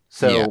 Yeah.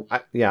 So,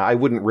 yeah. I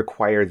wouldn't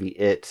require the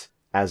it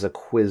as a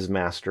quiz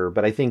master,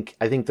 but I think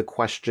the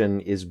question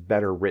is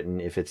better written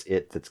if it's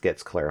it that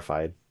gets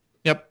clarified.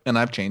 Yep, and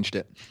I've changed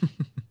it.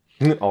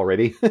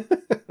 Already?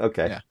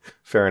 Okay, yeah.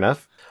 Fair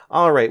enough.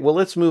 All right, well,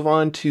 let's move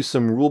on to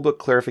some rulebook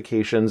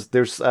clarifications.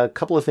 There's a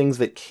couple of things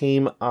that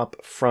came up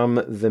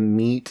from the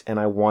meet, and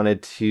I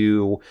wanted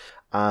to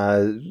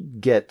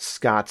get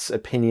Scott's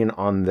opinion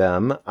on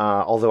them,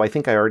 although I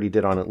think I already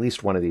did on at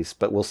least one of these,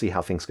 but we'll see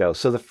how things go.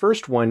 So the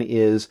first one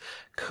is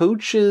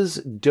coaches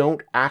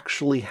don't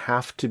actually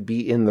have to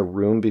be in the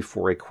room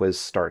before a quiz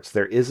starts.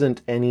 There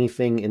isn't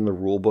anything in the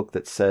rule book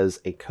that says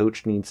a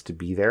coach needs to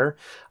be there.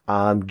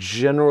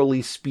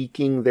 Generally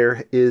speaking,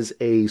 there is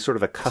a sort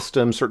of a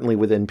custom, certainly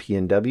within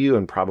PNW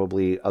and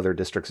probably other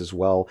districts as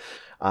well,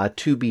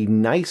 to be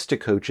nice to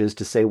coaches,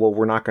 to say, well,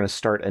 we're not going to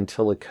start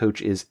until a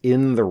coach is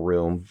in the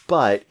room,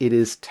 but it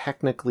is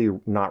technically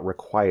not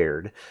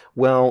required.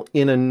 Well,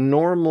 in a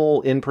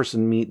normal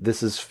in-person meet,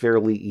 this is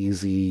fairly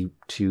easy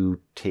to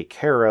take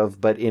care of,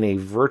 but in a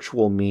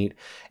virtual meet,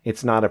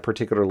 it's not a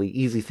particularly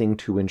easy thing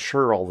to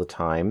ensure all the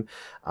time.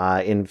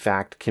 In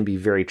fact, can be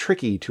very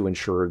tricky to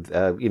ensure,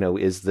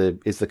 is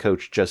the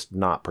coach just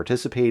not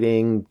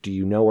participating? Do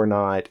you know or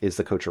not? Is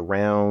the coach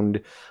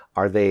around?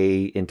 Are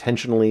they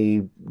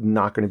intentionally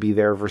not going to be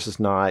there versus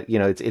not?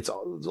 It's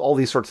all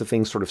these sorts of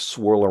things sort of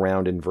swirl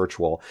around in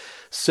virtual.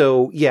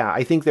 So yeah,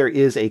 I think there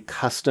is a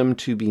custom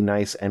to be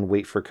nice and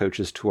wait for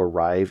coaches to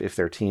arrive if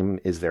their team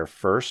is there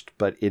first,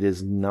 but it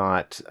is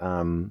not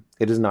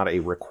a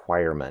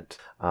requirement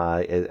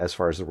as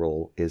far as the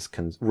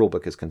rule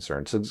book is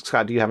concerned. So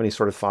Scott, do you have any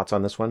sort of thoughts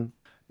on this one?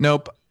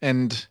 Nope.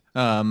 And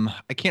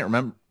I can't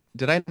remember.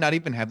 Did I not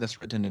even have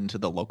this written into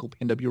the local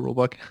PNW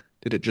rulebook?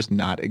 Did it just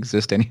not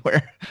exist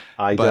anywhere?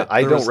 I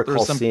don't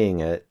recall seeing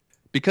it.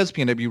 Because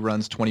PNW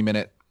runs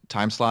 20-minute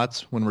time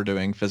slots when we're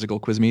doing physical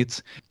quiz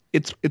meets,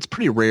 it's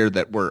pretty rare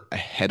that we're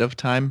ahead of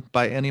time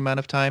by any amount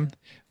of time.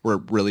 We're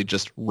really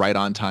just right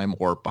on time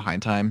or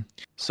behind time.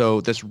 So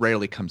this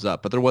rarely comes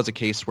up. But there was a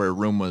case where a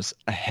room was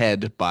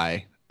ahead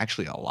by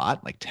actually a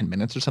lot, like 10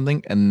 minutes or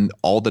something, and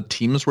all the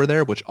teams were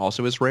there, which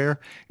also is rare.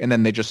 And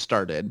then they just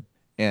started,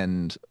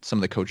 and some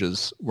of the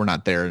coaches were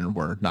not there and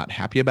were not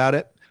happy about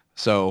it.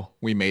 So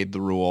we made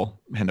the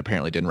rule, and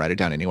apparently didn't write it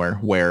down anywhere,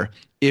 where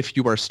if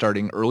you are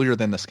starting earlier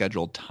than the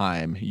scheduled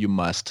time, you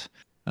must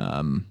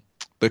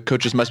the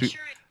coaches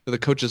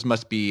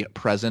must be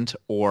present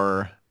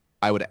or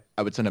I would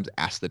sometimes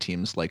ask the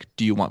teams, like,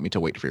 do you want me to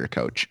wait for your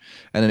coach?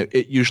 And then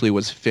it usually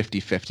was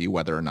 50-50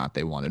 whether or not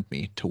they wanted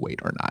me to wait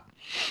or not.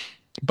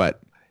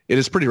 But it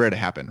is pretty rare to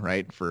happen,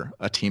 right? For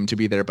a team to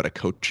be there, but a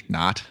coach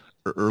not,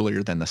 or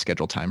earlier than the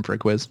scheduled time for a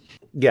quiz.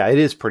 Yeah, it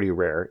is pretty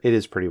rare. It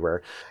is pretty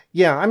rare.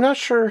 Yeah, I'm not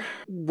sure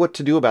what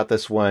to do about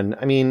this one.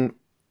 I mean,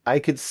 I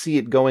could see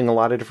it going a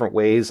lot of different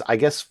ways. I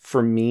guess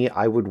for me,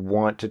 I would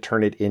want to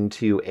turn it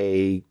into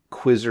a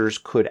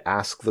quizzers could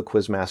ask the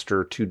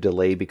quizmaster to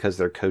delay because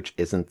their coach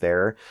isn't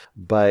there,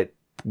 but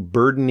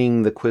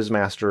burdening the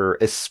quizmaster,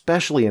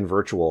 especially in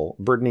virtual,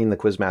 burdening the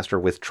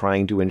quizmaster with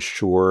trying to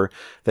ensure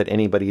that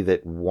anybody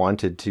that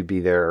wanted to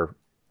be there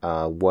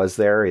was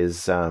there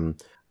is,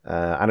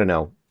 I don't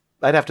know.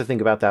 I'd have to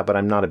think about that, but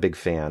I'm not a big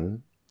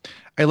fan.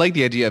 I like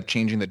the idea of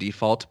changing the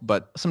default,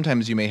 but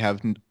sometimes you may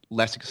have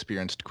less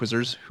experienced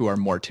quizzers who are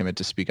more timid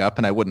to speak up,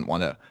 and I wouldn't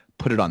want to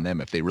put it on them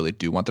if they really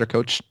do want their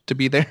coach to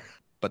be there,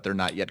 but they're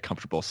not yet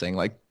comfortable saying,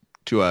 like,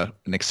 to an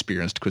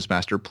experienced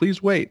quizmaster,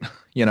 please wait,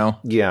 you know?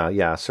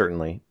 Yeah,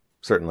 certainly.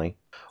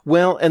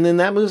 Well, and then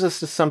that moves us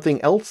to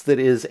something else that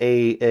is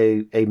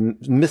a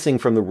missing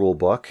from the rule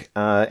book.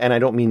 And I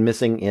don't mean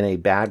missing in a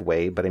bad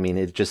way, but I mean,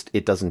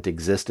 it doesn't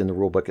exist in the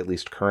rule book, at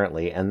least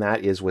currently. And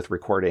that is with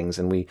recordings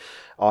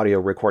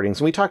audio recordings.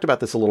 And we talked about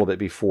this a little bit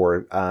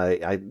before.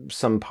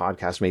 Some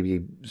podcast,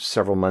 maybe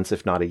several months,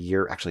 if not a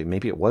year. Actually,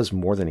 maybe it was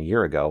more than a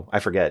year ago. I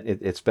forget.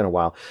 It's been a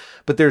while,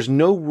 but there's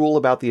no rule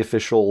about the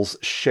officials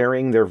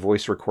sharing their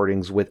voice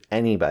recordings with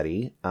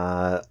anybody,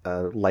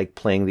 like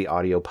playing the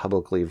audio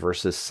publicly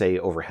versus, say,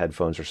 over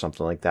headphones or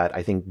something like that.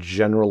 I think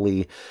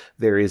generally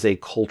there is a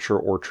culture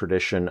or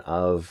tradition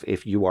of,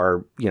 if you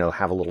are,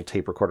 have a little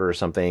tape recorder or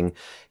something,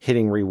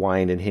 hitting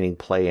rewind and hitting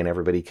play and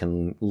everybody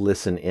can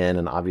listen in.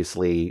 And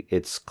obviously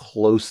it's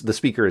close. The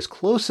speaker is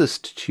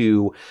closest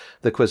to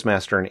the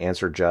quizmaster and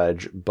answer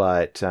judge,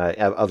 but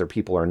other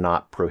people are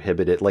not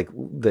prohibited. Like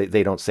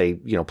they don't say,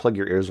 plug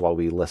your ears while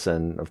we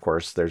listen. Of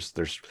course,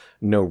 there's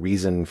no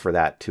reason for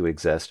that to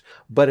exist.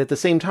 But at the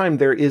same time,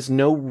 there is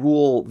no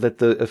rule that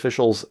the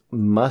officials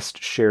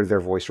must share their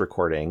voice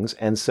recordings.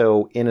 And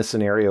so in a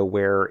scenario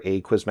where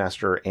a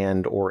quizmaster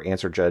and or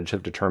answer judge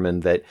have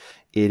determined that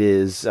it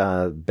is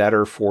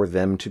better for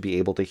them to be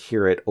able to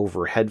hear it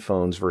over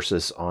headphones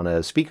versus on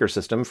a speaker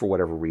system for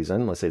whatever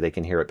reason, let's say they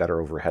can hear it better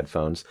over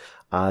headphones,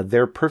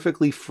 they're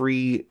perfectly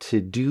free to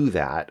do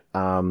that.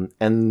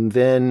 And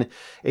then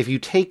if you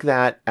take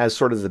that as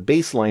sort of the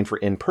baseline for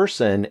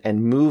in-person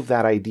and move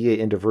that idea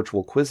into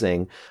virtual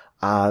quizzing,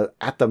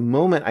 at the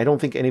moment, I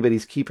don't think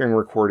anybody's keeping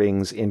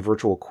recordings in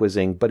virtual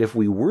quizzing, but if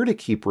we were to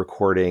keep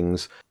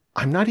recordings,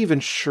 I'm not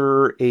even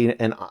sure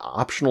an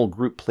optional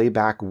group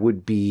playback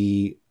would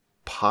be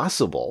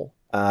possible.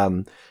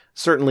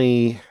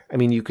 Certainly, I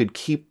mean, you could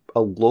keep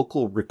a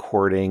local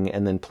recording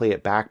and then play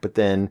it back, but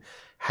then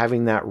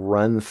having that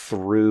run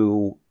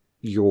through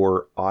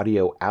your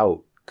audio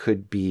out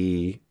could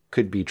be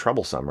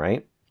troublesome,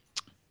 right?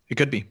 It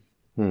could be.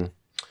 Do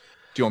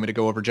you want me to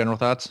go over general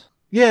thoughts?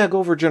 Yeah, go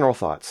over general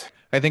thoughts.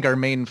 I think our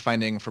main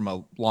finding from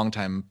a long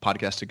time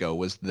podcast ago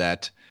was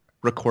that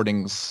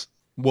recordings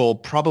will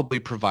probably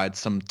provide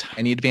some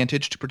tiny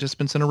advantage to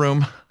participants in a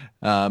room,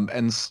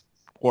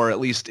 or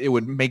at least it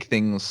would make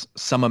things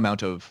some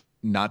amount of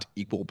not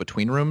equal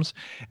between rooms.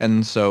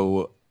 And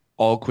so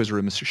all quiz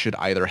rooms should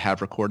either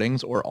have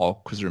recordings or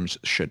all quiz rooms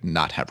should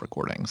not have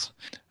recordings.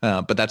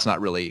 But that's not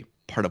really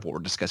part of what we're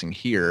discussing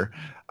here.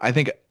 I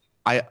think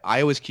I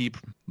always keep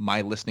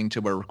my listening to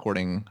a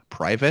recording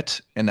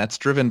private, and that's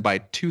driven by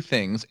two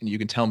things, and you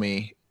can tell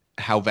me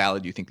how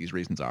valid you think these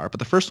reasons are. But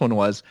the first one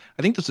was,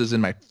 I think this was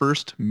in my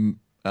first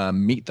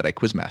meet that I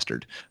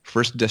quizmastered,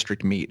 first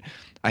district meet.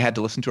 I had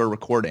to listen to a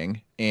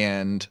recording,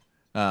 and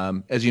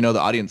as you know, the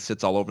audience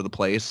sits all over the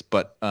place,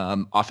 but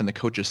often the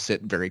coaches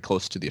sit very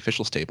close to the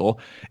officials table.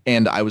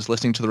 And I was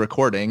listening to the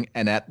recording,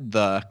 and at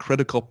the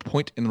critical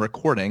point in the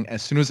recording,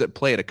 as soon as it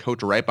played, a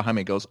coach right behind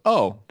me goes,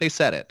 "Oh, they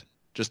said it,"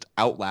 just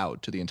out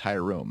loud to the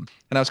entire room.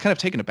 And I was kind of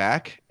taken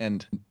aback,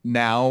 and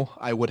now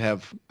I would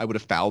have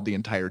fouled the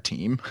entire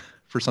team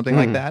for something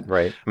like that.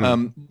 Right.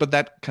 But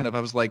that kind of,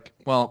 I was like,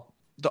 well,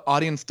 the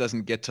audience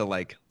doesn't get to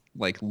like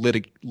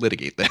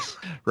litigate this,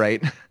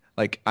 right?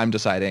 Like, I'm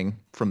deciding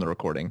from the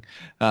recording.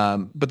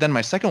 But then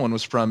my second one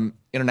was from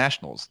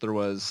internationals. There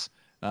was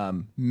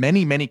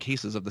many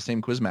cases of the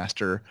same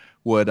quizmaster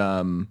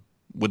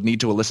would need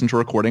to listen to a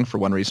recording for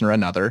one reason or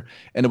another.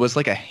 And it was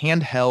like a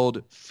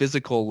handheld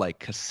physical,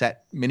 like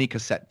mini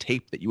cassette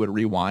tape that you would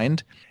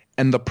rewind.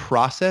 And the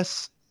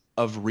process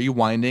of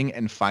rewinding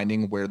and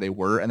finding where they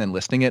were and then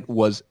listening it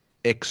was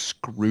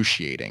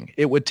excruciating.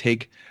 It would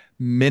take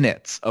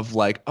minutes of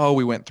like, oh,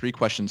 we went 3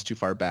 questions too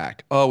far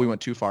back. Oh, we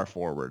went too far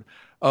forward.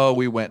 Oh,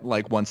 we went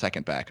like 1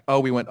 second back. Oh,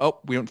 we went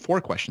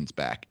 4 questions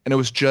back. And it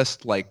was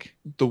just like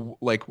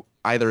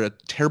either a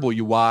terrible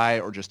UI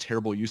or just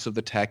terrible use of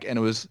the tech. And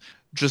it was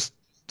just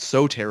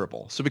so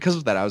terrible. So because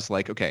of that, I was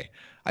like, okay,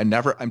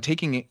 I'm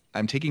taking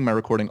my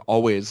recording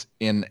always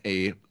in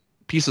a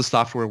piece of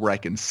software where I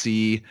can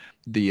see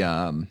the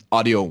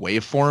audio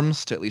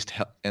waveforms to at least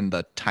and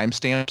the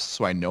timestamps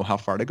so I know how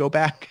far to go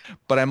back.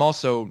 But I'm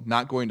also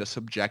not going to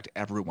subject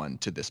everyone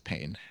to this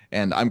pain,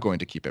 and I'm going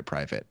to keep it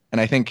private.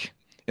 And I think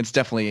it's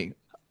definitely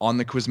on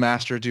the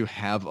quizmaster to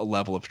have a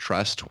level of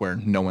trust where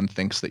no one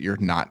thinks that you're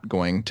not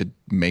going to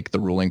make the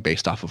ruling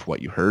based off of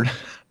what you heard,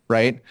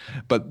 right?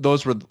 But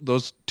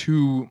those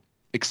two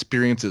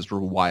experiences were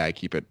why I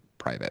keep it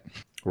private.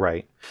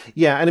 Right.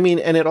 Yeah. And I mean,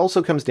 and it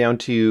also comes down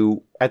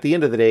to, at the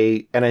end of the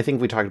day, and I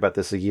think we talked about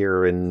this a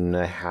year and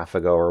a half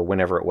ago or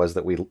whenever it was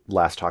that we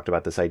last talked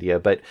about this idea,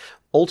 but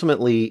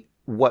ultimately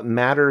what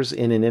matters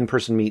in an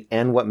in-person meet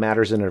and what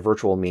matters in a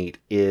virtual meet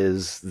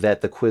is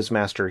that the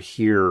quizmaster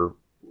here,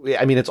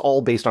 I mean, it's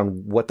all based on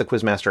what the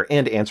quizmaster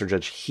and answer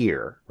judge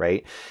hear,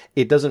 right?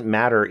 It doesn't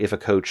matter if a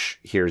coach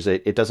hears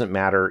it. It doesn't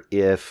matter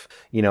if,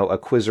 a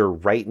quizzer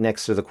right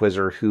next to the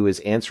quizzer who is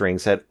answering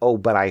said, oh,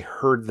 but I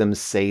heard them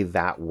say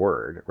that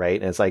word, right?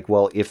 And it's like,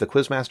 well, if the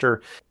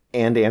quizmaster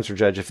and answer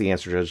judge, if the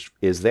answer judge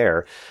is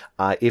there,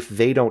 if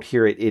they don't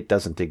hear it, it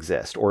doesn't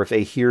exist. Or if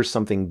they hear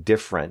something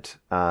different,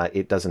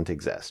 it doesn't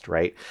exist,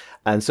 right?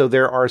 And so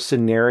there are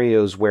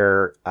scenarios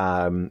where,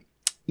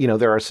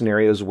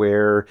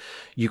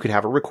 you could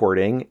have a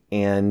recording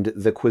and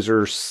the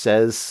quizzer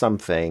says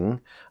something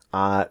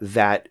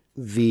that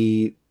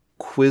the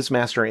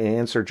quizmaster and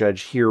answer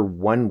judge hear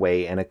one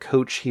way and a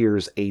coach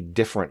hears a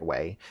different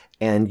way.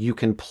 And you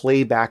can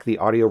play back the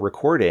audio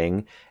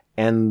recording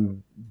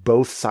and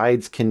both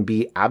sides can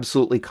be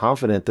absolutely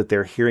confident that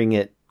they're hearing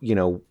it,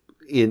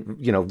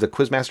 the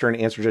quizmaster and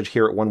answer judge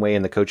hear it one way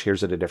and the coach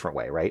hears it a different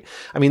way, right?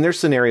 I mean, there's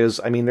scenarios,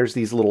 there's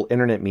these little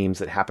internet memes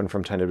that happen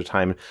from time to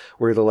time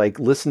where they're like,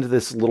 listen to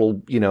this little,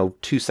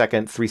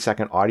 2-second,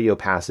 3-second audio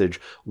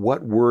passage.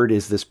 What word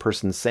is this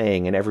person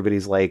saying? And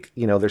everybody's like,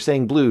 they're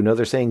saying blue. No,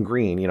 they're saying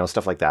green,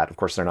 stuff like that. Of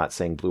course, they're not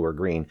saying blue or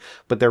green,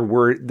 but their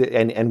word,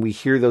 and we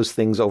hear those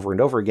things over and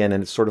over again.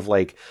 And it's sort of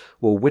like,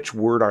 well, which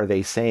word are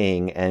they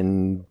saying?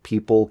 And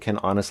people can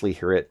honestly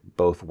hear it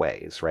both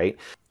ways, right?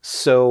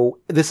 So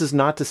this is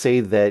not to say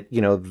that,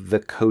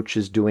 the coach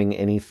is doing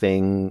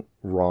anything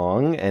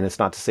wrong, and it's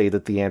not to say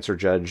that the answer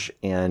judge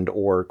and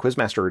or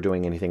quizmaster are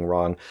doing anything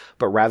wrong,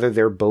 but rather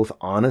they're both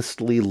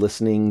honestly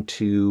listening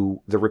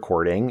to the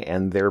recording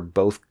and they're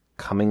both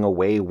coming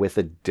away with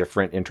a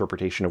different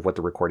interpretation of what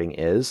the recording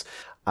is.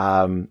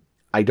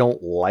 I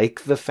don't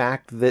like the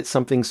fact that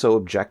something so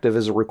objective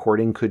as a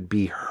recording could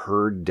be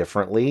heard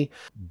differently,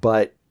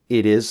 but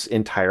it is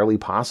entirely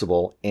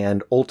possible.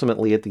 And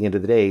ultimately, at the end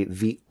of the day,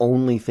 the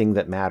only thing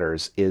that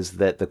matters is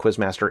that the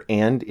quizmaster,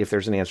 and if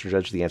there's an answer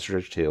judge, the answer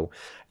judge too,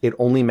 it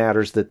only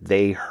matters that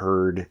they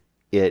heard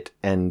it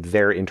and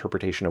their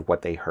interpretation of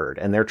what they heard.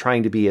 And they're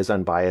trying to be as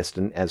unbiased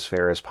and as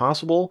fair as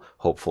possible,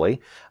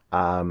 hopefully.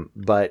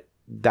 But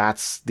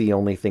that's the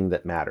only thing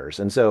that matters.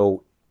 And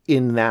so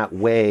in that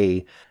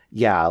way,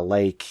 yeah,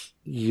 like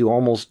you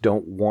almost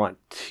don't want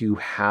to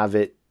have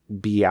it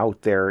be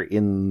out there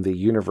in the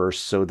universe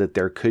so that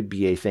there could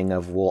be a thing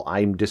of, well,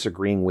 I'm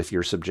disagreeing with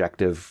your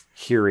subjective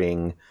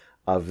hearing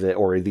of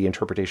or the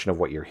interpretation of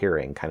what you're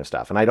hearing kind of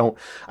stuff. And I don't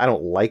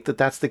like that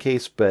that's the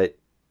case, but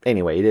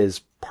anyway, it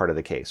is part of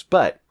the case.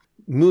 But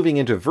moving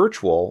into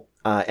virtual,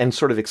 and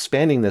sort of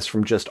expanding this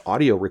from just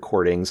audio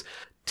recordings,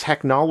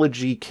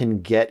 technology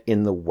can get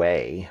in the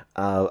way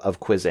of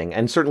quizzing.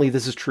 And certainly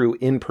this is true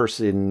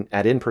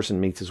at in-person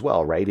meets as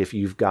well, right? If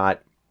you've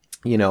got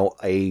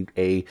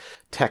a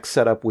tech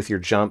setup with your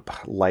jump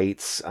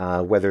lights,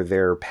 whether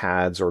they're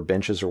pads or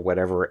benches or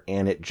whatever,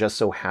 and it just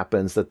so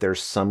happens that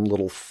there's some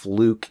little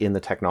fluke in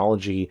the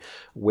technology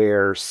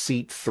where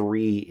seat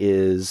 3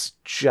 is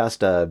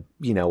just an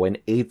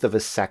eighth of a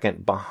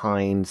second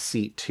behind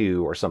seat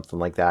 2 or something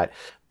like that.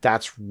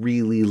 That's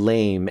really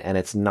lame and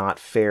it's not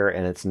fair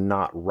and it's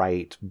not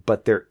right,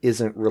 but there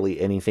isn't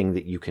really anything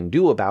that you can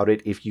do about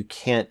it if you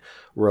can't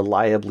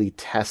reliably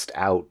test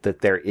out that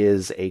there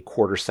is a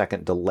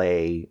quarter-second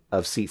delay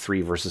of seat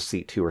 3 versus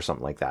seat 2 or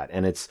something like that.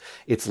 And it's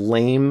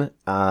lame,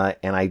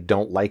 and I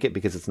don't like it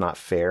because it's not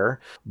fair,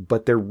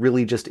 but there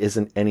really just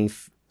isn't any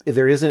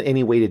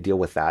way to deal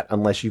with that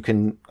unless you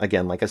can,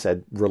 again, like I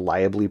said,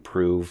 reliably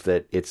prove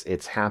that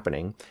it's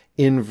happening.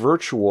 In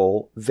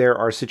virtual, there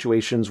are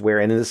situations where,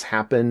 and this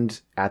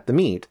happened at the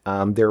meet,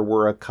 there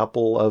were a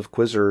couple of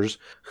quizzers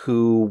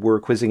who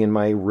were quizzing in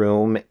my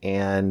room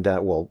and,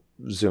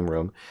 Zoom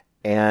room,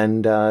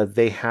 and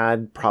they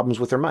had problems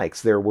with their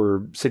mics. There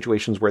were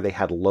situations where they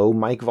had low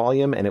mic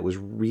volume and it was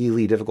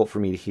really difficult for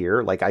me to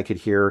hear. Like I could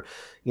hear,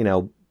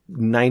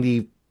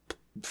 95%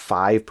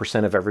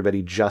 of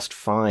everybody just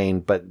fine,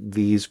 but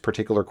these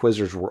particular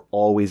quizzers were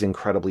always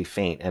incredibly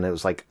faint. And it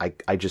was like,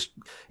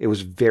 it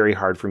was very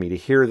hard for me to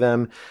hear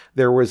them.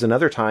 There was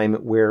another time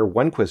where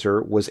one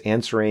quizzer was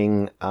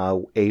answering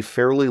a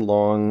fairly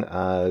long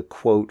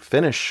quote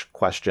finish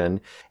question.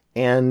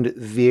 And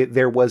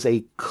there was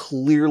a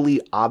clearly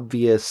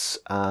obvious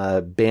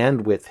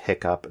bandwidth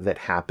hiccup that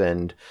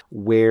happened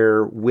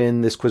where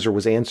when this quizzer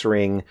was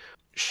answering,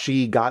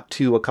 she got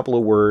to a couple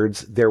of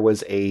words, there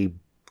was a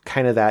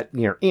kind of that,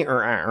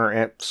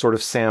 sort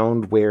of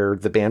sound where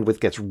the bandwidth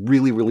gets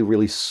really, really,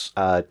 really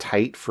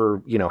tight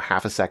for,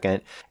 half a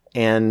second.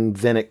 And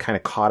then it kind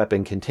of caught up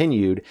and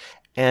continued.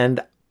 And,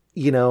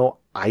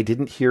 I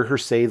didn't hear her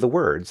say the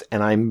words.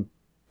 And I'm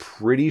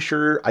pretty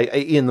sure,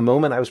 in the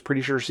moment, I was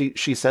pretty sure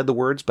she said the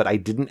words, but I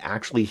didn't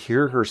actually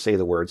hear her say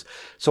the words.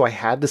 So I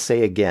had to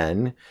say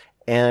again.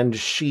 And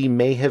she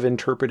may have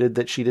interpreted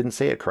that she didn't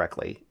say it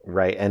correctly,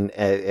 right? And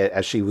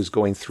as she was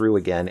going through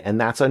again,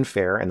 and that's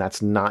unfair, and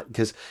that's not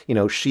because,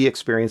 she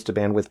experienced a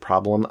bandwidth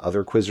problem.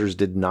 Other quizzers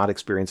did not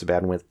experience a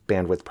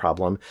bandwidth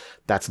problem.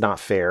 That's not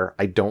fair.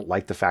 I don't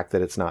like the fact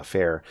that it's not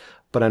fair.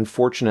 But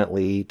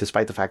unfortunately,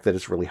 despite the fact that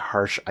it's really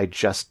harsh, I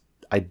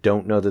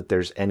don't know that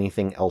there's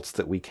anything else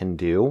that we can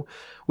do,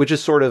 which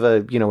is sort of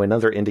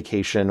another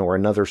indication or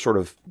another sort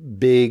of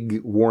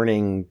big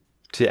warning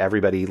to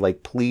everybody,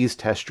 like, please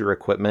test your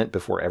equipment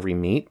before every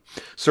meet.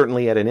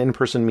 Certainly at an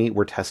in-person meet,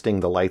 we're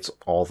testing the lights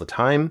all the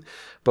time.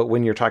 But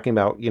when you're talking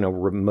about,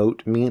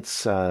 remote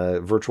meets,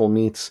 virtual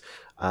meets,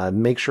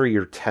 make sure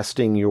you're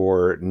testing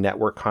your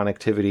network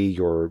connectivity,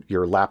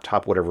 your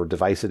laptop, whatever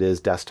device it is,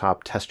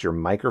 desktop, test your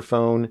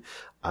microphone,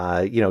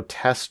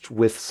 test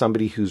with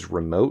somebody who's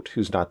remote,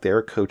 who's not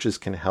there. Coaches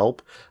can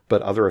help,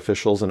 but other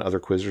officials and other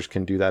quizzers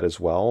can do that as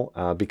well.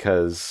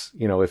 Because,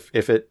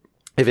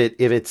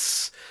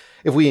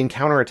 if we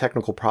encounter a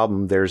technical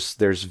problem,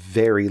 there's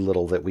very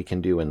little that we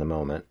can do in the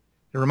moment.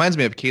 It reminds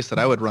me of a case that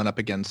I would run up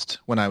against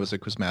when I was a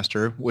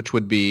quizmaster, which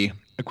would be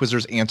a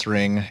quizer's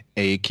answering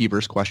a key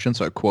verse question,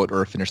 so a quote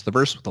or finish the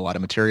verse with a lot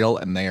of material,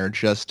 and they are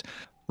just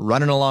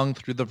running along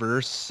through the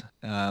verse.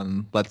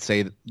 Let's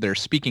say they're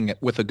speaking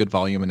with a good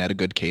volume and at a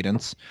good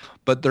cadence,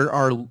 but there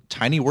are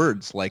tiny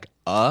words like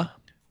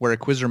where a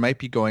quizzer might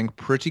be going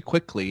pretty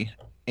quickly,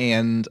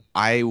 and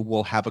I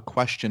will have a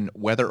question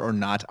whether or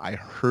not I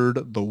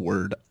heard the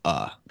word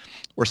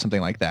or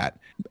something like that.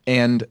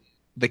 And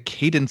the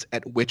cadence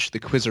at which the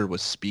quizzer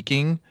was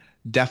speaking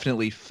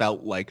definitely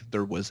felt like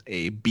there was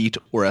a beat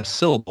or a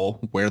syllable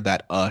where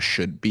that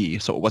should be.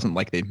 So it wasn't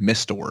like they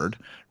missed a word,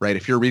 right?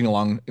 If you're reading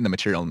along in the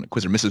material and the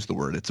quizzer misses the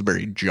word, it's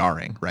very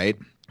jarring, right?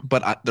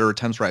 But there are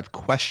times where I've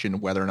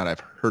questioned whether or not I've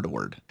heard a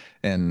word.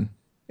 And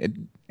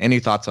any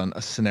thoughts on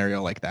a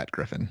scenario like that,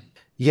 Griffin?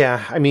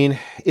 Yeah, I mean,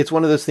 it's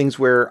one of those things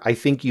where I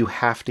think you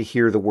have to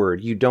hear the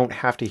word. You don't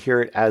have to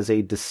hear it as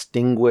a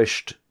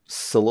distinguished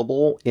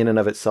syllable in and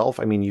of itself.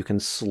 I mean, you can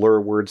slur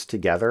words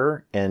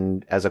together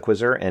and as a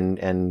quizzer,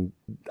 and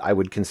I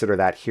would consider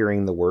that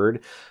hearing the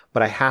word.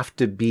 But I have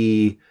to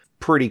be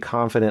pretty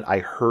confident I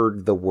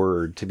heard the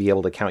word to be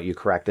able to count you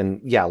correct.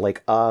 And yeah,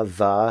 like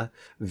the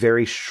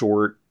very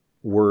short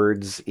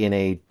words in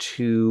a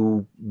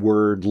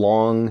 2-word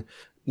long,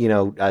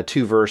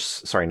 two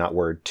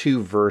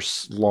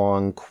verse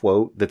long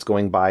quote that's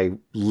going by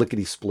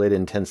lickety split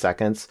in 10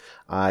 seconds.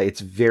 It's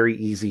very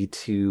easy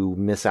to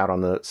miss out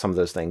on some of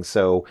those things.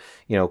 So,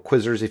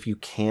 quizzers, if you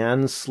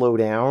can slow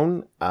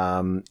down,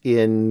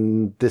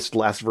 in this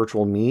last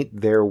virtual meet,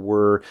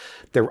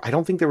 I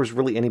don't think there was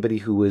really anybody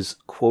who was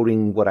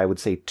quoting what I would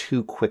say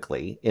too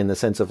quickly, in the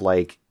sense of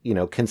like,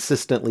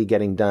 consistently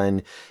getting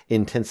done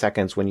in 10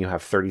 seconds when you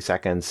have 30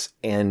 seconds,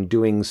 and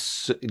doing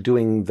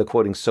the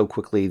quoting so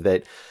quickly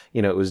that,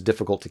 it was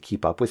difficult to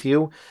keep up with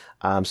you.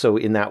 So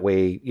in that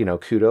way,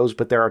 kudos.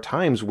 But there are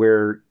times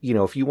where,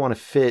 if you want to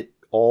fit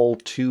all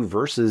 2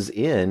 verses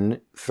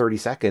in 30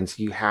 seconds,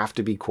 you have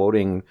to be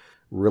quoting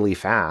really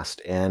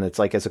fast. And it's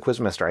like, as a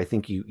quizmaster, I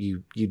think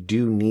you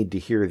do need to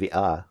hear the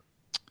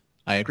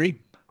I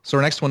agree. So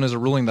our next one is a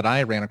ruling that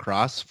I ran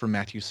across from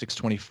Matthew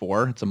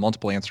 6:24. It's a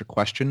multiple answer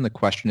question. The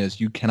question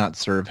is, you cannot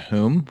serve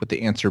whom? With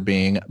the answer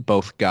being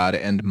both God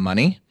and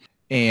money.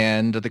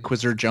 And the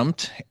quizzer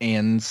jumped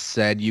and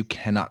said, you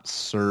cannot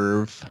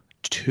serve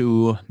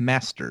 2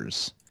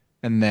 masters.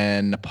 And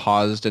then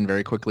paused and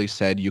very quickly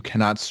said, you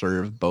cannot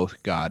serve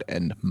both God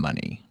and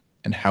money.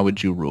 And how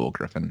would you rule,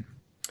 Griffin?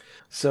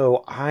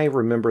 So I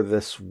remember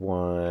this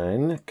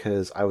one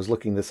because I was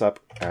looking this up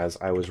as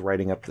I was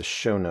writing up the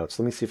show notes.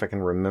 Let me see if I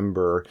can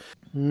remember.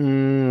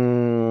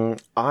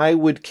 I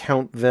would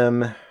count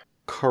them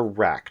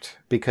correct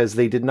because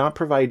they did not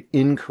provide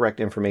incorrect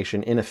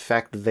information. In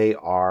effect, they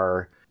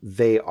are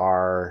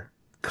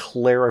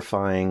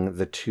clarifying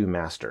the 2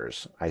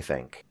 masters, I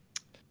think.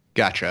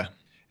 Gotcha.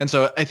 And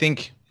so I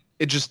think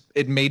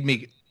it made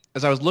me,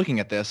 as I was looking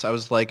at this, I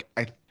was like,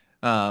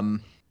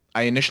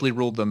 I initially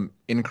ruled them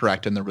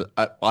incorrect, and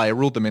I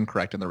ruled them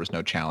incorrect, and there was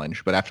no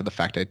challenge. But after the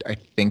fact, I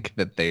think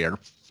that they are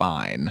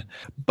fine.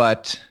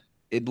 But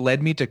it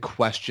led me to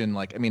question,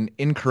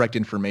 incorrect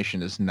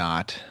information is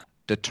not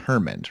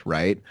determined,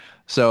 right?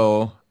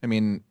 So,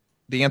 the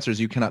answer is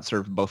you cannot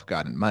serve both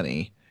God and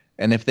money.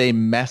 And if they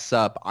mess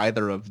up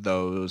either of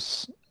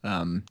those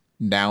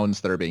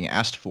nouns that are being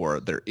asked for,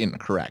 they're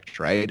incorrect,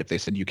 right? If they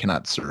said you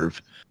cannot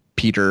serve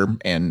Peter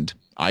and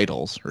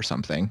idols or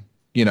something,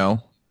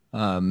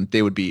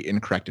 they would be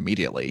incorrect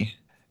immediately.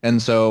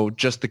 And so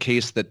just the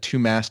case that 2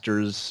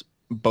 masters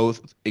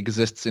both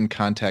exists in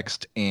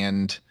context,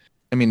 and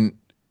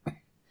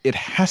it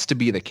has to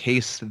be the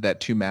case that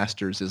two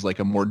masters is like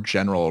a more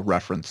general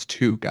reference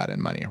to God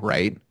and money,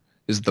 right?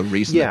 Is the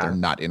reason that they're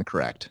not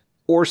incorrect.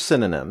 Or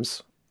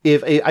synonyms.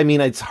 I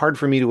mean, it's hard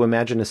for me to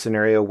imagine a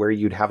scenario where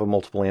you'd have a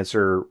multiple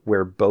answer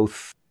where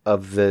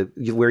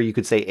where you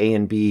could say A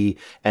and B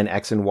and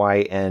X and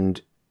Y,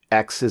 and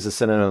X is a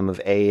synonym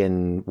of A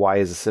and Y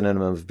is a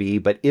synonym of B.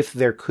 But if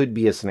there could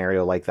be a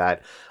scenario like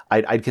that,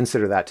 I'd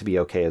consider that to be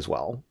okay as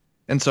well.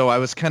 And so I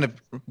was kind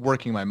of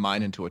working my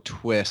mind into a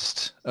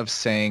twist of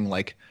saying,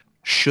 like,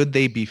 should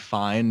they be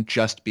fine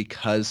just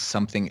because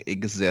something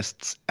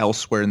exists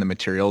elsewhere in the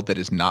material that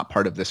is not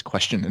part of this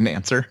question and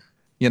answer?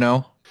 You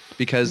know?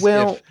 Because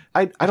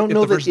I don't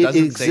know that it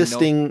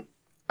existing.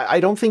 I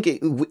don't think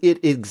it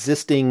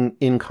existing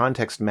in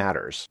context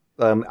matters.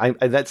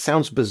 That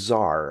sounds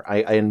bizarre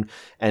and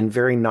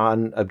very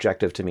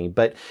non-objective to me.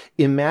 But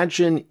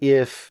imagine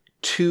if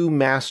two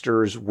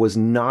masters was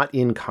not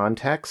in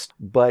context,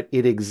 but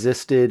it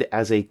existed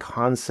as a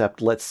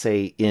concept, let's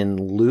say in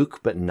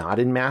Luke, but not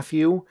in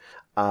Matthew.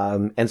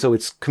 And so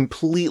it's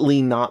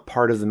completely not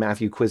part of the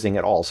Matthew quizzing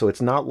at all. So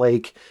it's not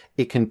like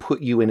it can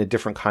put you in a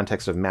different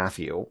context of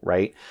Matthew,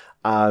 right?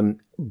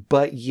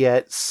 But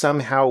yet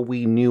somehow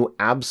we knew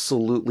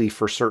absolutely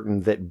for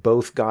certain that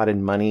both God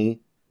and money,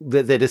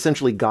 that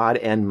essentially God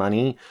and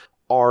money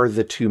are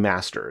the two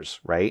masters,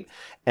 right?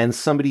 And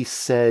somebody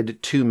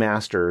said two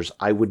masters,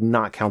 I would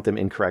not count them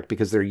incorrect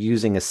because they're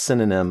using a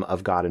synonym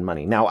of God and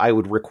money. Now, I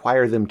would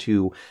require them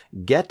to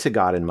get to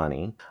God and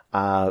money,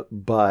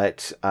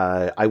 but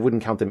I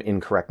wouldn't count them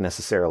incorrect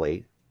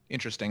necessarily.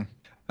 Interesting.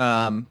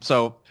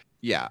 So,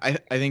 yeah, I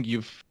think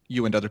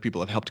you and other people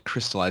have helped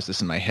crystallize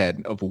this in my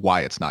head of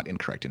why it's not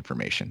incorrect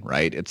information,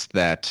 right? It's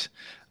that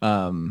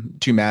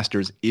two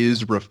masters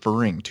is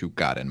referring to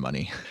God and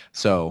money.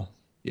 So,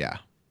 yeah.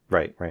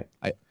 Right.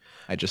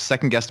 I just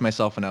second guessed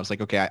myself and I was like,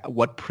 okay,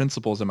 what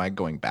principles am I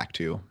going back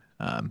to?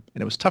 And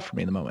it was tough for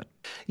me in the moment.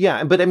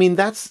 Yeah, but I mean,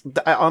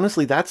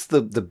 honestly, that's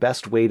the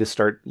best way to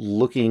start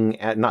looking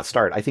at,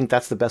 I think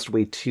that's the best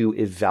way to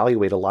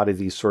evaluate a lot of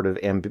these sort of,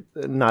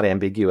 not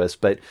ambiguous,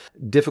 but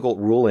difficult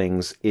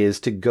rulings, is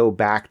to go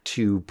back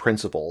to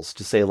principles,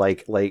 to say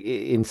like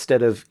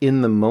instead of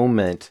in the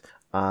moment,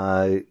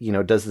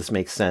 does this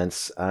make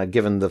sense,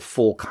 given the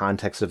full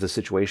context of the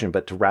situation,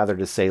 but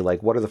to say,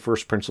 like, what are the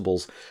first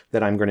principles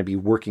that I'm going to be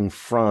working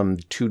from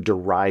to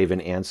derive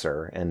an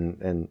answer?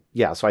 And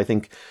yeah, so I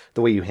think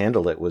the way you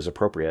handled it was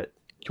appropriate.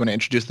 Do you want to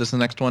introduce this in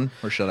the next one,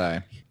 or should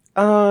I?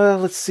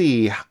 Let's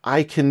see.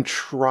 I can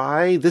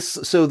try this.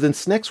 So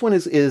this next one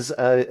is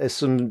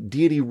some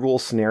deity rule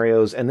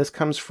scenarios, and this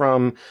comes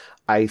from,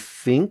 I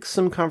think,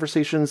 some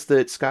conversations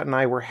that Scott and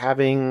I were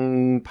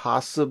having,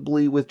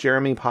 possibly with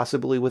Jeremy,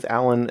 possibly with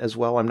Alan as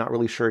well. I'm not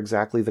really sure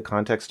exactly the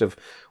context of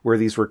where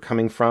these were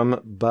coming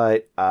from,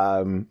 but,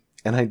 and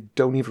I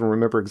don't even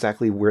remember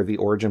exactly where the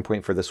origin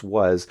point for this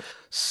was.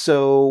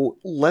 So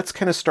let's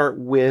kind of start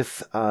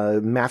with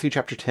Matthew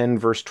chapter 10,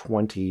 verse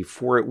 20.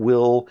 For it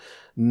will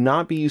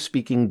not be you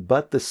speaking,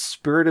 but the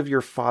Spirit of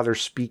your Father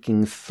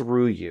speaking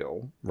through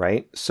you,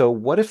 right? So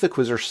what if the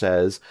quizzer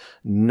says,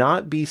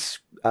 not be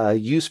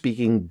you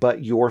speaking,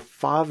 but your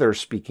Father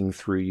speaking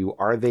through you?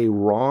 Are they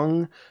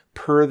wrong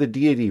per the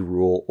deity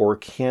rule, or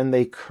can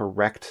they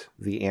correct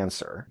the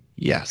answer?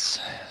 Yes.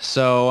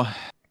 So,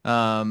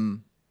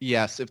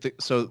 yes.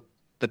 So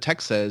the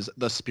text says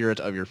the Spirit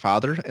of your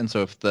Father, and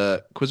so if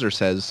the quizzer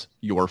says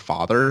your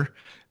Father,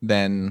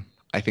 then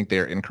I think they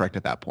are incorrect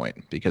at that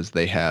point because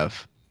they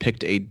have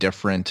picked a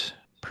different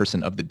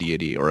person of the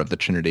deity or of the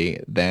Trinity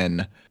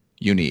than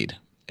you need.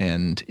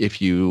 And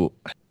if you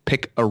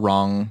pick a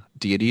wrong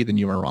deity, then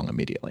you are wrong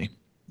immediately.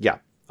 Yeah,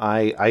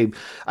 I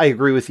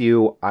agree with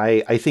you.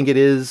 I think it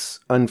is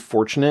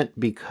unfortunate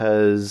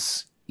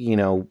because,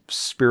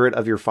 Spirit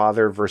of your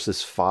Father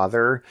versus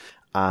Father,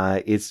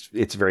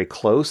 it's very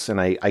close,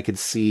 and I could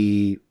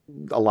see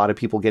a lot of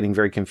people getting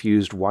very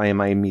confused. Why am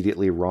I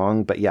immediately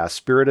wrong? But yeah,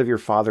 Spirit of your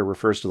Father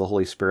refers to the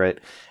Holy Spirit,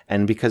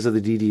 and because of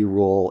the DD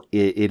rule,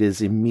 it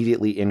is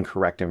immediately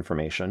incorrect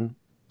information.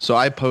 So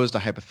I posed a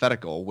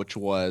hypothetical, which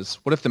was,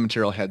 what if the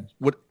material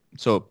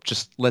so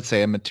just let's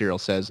say a material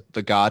says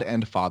the God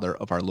and Father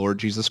of our Lord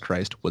Jesus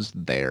Christ was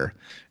there,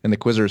 and the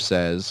quizzer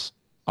says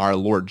our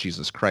Lord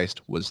Jesus Christ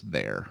was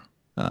there.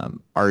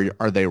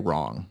 Are they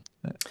wrong?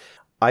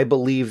 I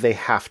believe they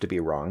have to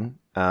be wrong.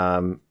 I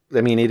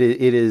mean, it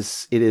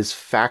is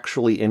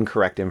factually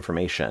incorrect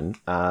information.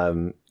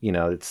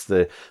 It's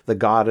the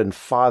God and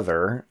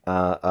Father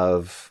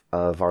of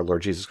our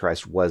Lord Jesus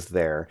Christ was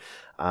there,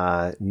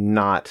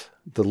 not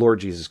the Lord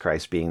Jesus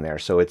Christ being there.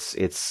 So it's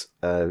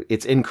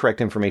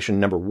incorrect information,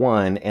 number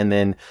one, and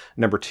then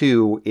number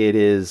two, it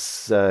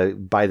is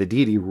by the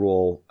deity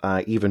rule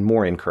even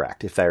more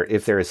incorrect if there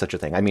is such a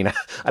thing. I mean,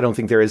 I don't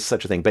think there is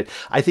such a thing, but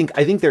I think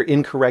they're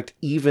incorrect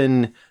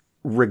even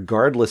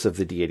regardless of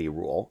the deity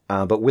rule.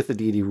 But with the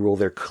deity rule,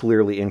 they're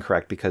clearly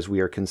incorrect because we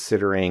are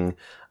considering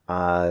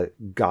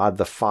God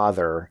the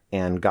Father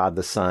and God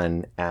the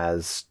Son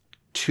as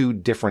two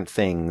different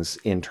things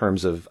in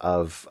terms of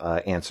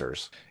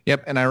answers.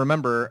 Yep. And I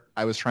remember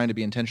I was trying to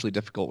be intentionally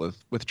difficult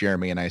with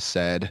Jeremy, and I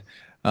said,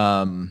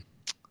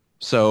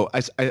 So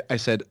I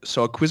said,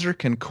 so a quizzer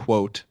can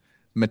quote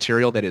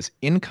material that is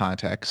in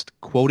context,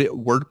 quote it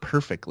word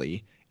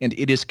perfectly, and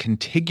it is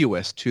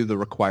contiguous to the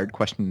required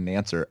question and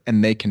answer,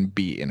 and they can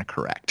be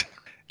incorrect.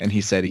 And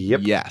he said,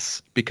 Yep.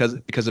 yes, because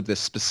of this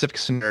specific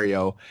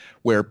scenario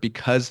where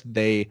because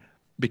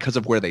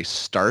of where they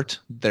start,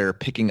 they're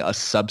picking a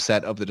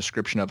subset of the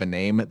description of a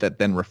name that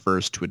then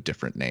refers to a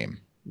different name.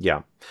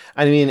 Yeah.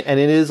 I mean, and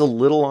it is a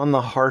little on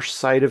the harsh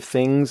side of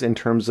things in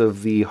terms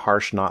of the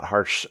harsh, not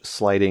harsh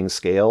sliding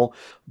scale,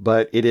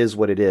 but it is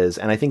what it is.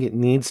 And I think it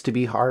needs to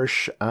be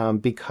harsh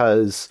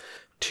because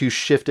to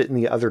shift it in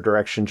the other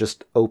direction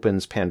just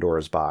opens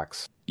Pandora's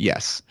box.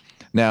 Yes.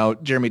 Now,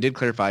 Jeremy did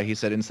clarify. He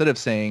said instead of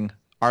saying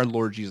our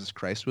Lord Jesus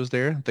Christ was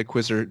there, the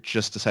quizzer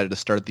just decided to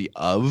start the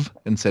of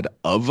and said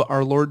of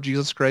our Lord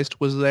Jesus Christ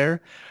was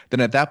there. Then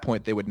at that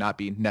point, they would not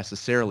be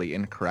necessarily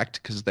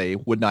incorrect because they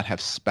would not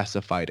have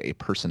specified a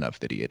person of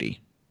the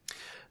deity.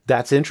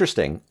 That's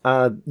interesting.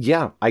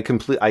 Yeah, I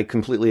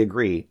completely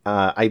agree.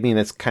 I mean,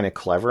 it's kind of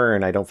clever,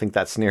 and I don't think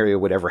that scenario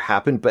would ever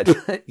happen. But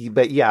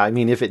but yeah, I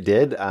mean, if it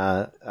did,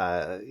 yeah,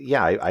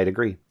 I'd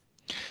agree.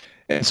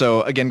 And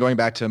so again, going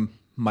back to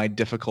my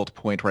difficult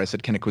point where I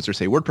said, can a quizzer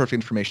say word perfect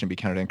information be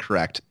counted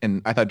incorrect?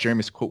 And I thought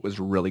Jeremy's quote was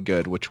really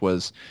good, which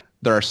was,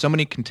 there are so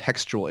many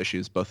contextual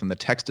issues, both in the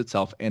text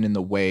itself and in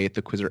the way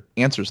the quizzer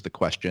answers the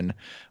question.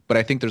 But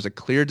I think there's a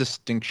clear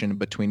distinction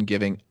between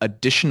giving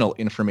additional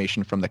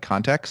information from the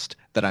context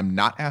that I'm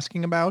not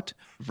asking about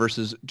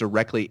versus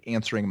directly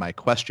answering my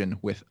question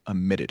with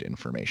omitted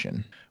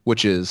information,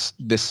 which is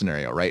this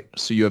scenario, right?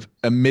 So you have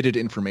omitted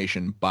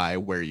information by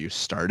where you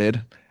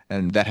started,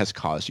 and that has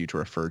caused you to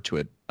refer to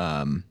it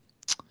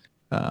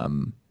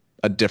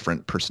a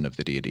different person of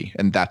the deity.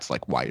 And that's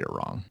like why you're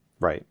wrong.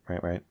 Right.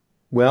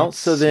 Well,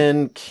 so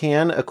then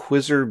can a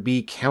quizzer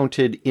be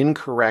counted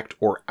incorrect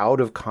or out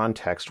of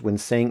context when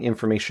saying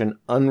information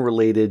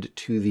unrelated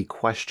to the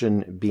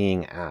question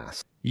being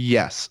asked?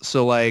 Yes.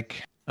 So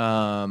like,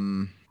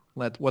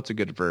 what's a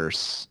good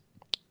verse?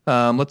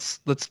 Let's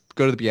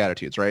go to the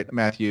Beatitudes, right?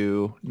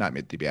 Matthew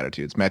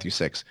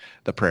 6,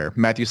 the prayer.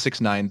 Matthew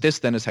 6:9. This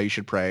then is how you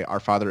should pray.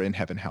 Our Father in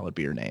heaven, hallowed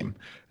be your name.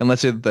 And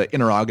let's say the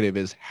interrogative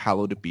is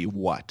hallowed be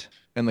what?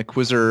 And the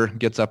quizzer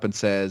gets up and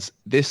says,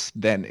 this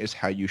then is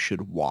how you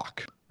should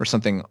walk, or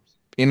something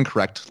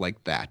incorrect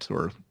like that,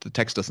 or the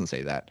text doesn't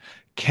say that.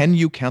 Can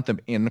you count them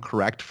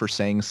incorrect for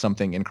saying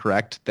something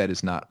incorrect that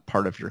is not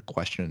part of your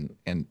question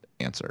and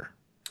answer?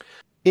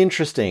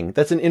 Interesting.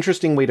 That's an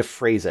interesting way to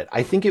phrase it.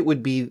 I think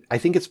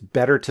it's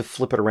better to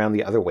flip it around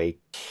the other way.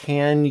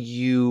 Can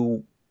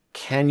you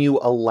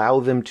allow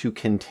them to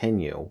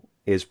continue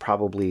is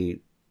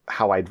probably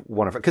how I'd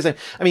want to, because I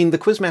mean, the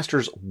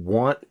quizmasters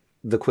want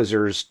the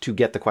quizzers to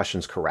get the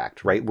questions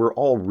correct, right? We're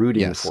all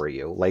rooting for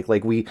you. Like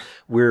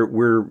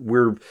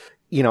we're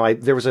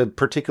there was a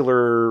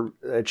particular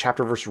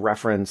chapter verse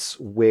reference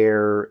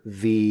where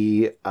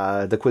the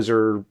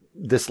quizzer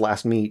this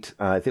last meet,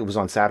 I think it was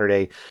on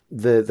Saturday,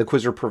 the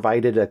quizzer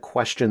provided a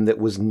question that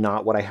was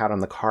not what I had on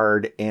the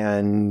card,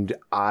 and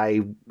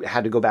I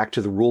had to go back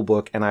to the rule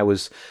book, and I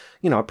was,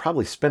 I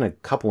probably spent a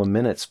couple of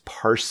minutes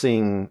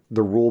parsing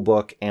the rule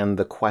book and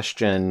the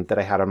question that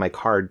I had on my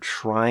card,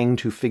 trying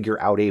to figure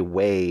out a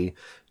way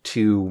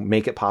to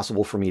make it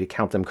possible for me to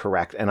count them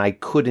correct. And I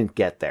couldn't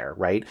get there,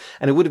 right?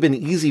 And it would have been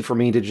easy for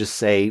me to just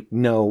say,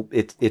 no,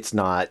 it's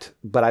not.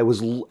 But I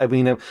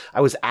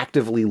was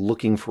actively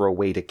looking for a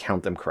way to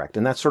count them correct.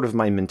 And that's sort of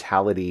my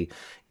mentality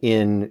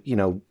in,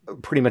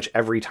 pretty much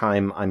every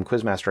time I'm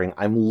quizmastering,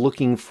 I'm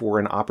looking for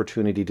an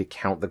opportunity to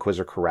count the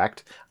quizzer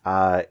correct.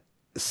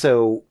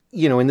 So,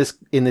 in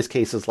this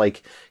case, it's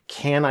like,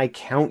 can I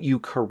count you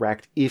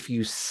correct if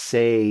you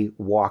say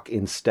walk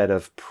instead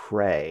of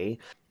pray?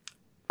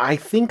 I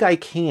think I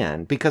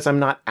can, because I'm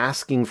not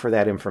asking for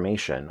that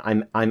information.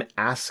 I'm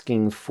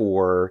asking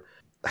for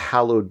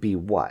hallowed be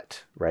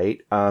what, right?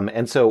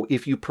 And so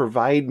if you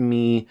provide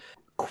me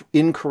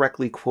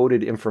incorrectly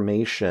quoted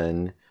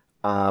information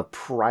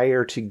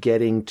prior to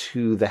getting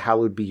to the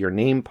hallowed be your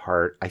name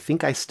part, I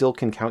think I still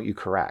can count you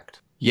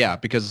correct. Yeah,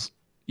 because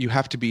you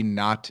have to be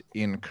not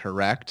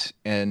incorrect,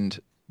 and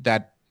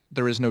that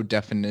there is no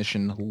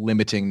definition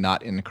limiting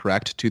not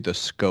incorrect to the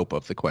scope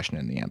of the question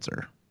and the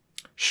answer.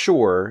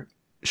 Sure,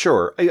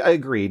 I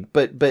agreed,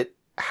 but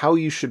how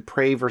you should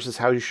pray versus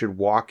how you should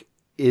walk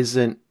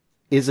that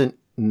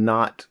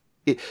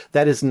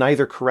is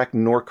neither correct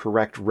nor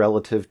correct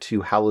relative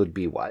to hallowed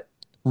be what.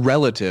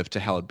 Relative to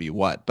hallowed be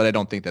what, but I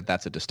don't think that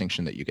that's a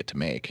distinction that you get to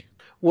make.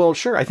 Well,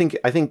 sure, I think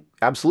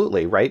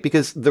absolutely, right?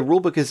 Because the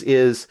rulebook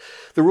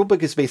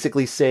is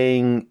basically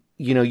saying,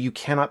 you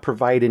cannot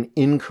provide an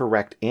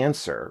incorrect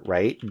answer,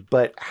 right?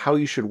 But how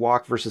you should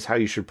walk versus how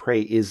you should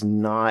pray is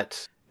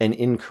not an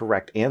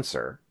incorrect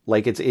answer.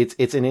 Like it's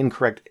an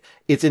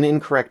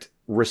incorrect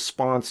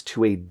response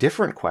to a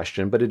different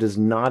question, but it is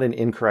not an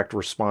incorrect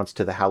response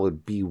to the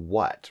hallowed be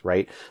what,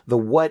 right? The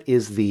what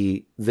is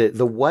the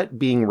what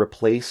being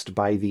replaced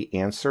by the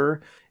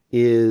answer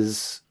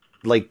is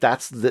like,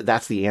 that's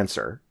the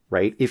answer,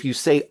 right? If you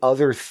say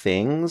other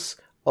things,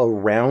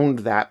 around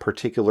that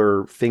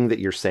particular thing that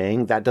you're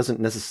saying, that doesn't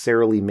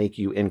necessarily make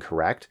you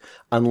incorrect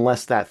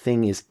unless that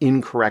thing is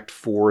incorrect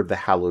for the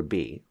hallowed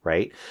be,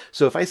 right?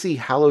 So if I see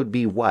hallowed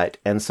be what,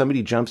 and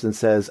somebody jumps and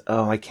says,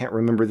 oh, I can't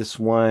remember this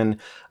one.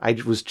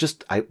 Wait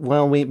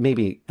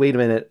a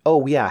minute.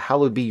 Oh yeah,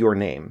 hallowed be your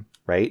name,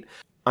 right?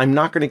 I'm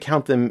not going to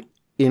count them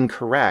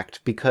incorrect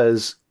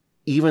because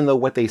even though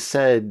what they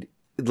said,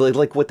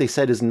 like what they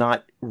said is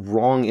not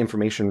wrong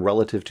information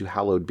relative to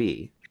hallowed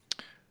be.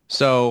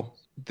 So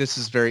this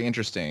is very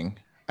interesting.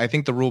 I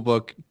think the rule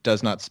book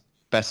does not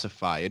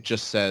specify. It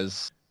just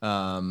says,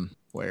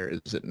 where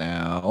is it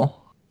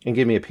now? And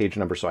give me a page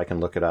number so I can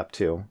look it up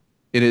too.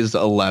 It is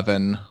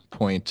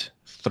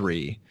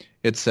 11.3.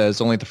 It says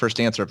only the first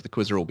answer of the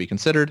quizzer will be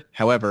considered.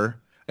 However,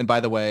 and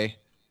by the way,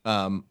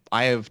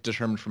 I have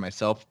determined for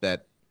myself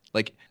that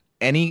like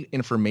any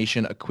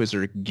information a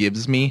quizzer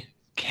gives me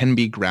can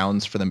be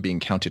grounds for them being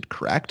counted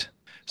correct.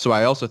 So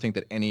I also think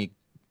that any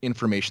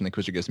information the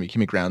quizzer gives me can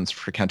be grounds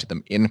for counting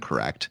them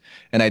incorrect.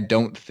 And I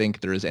don't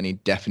think there is any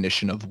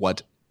definition of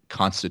what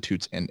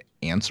constitutes an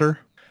answer.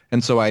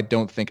 And so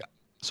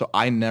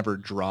I never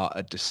draw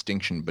a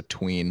distinction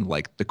between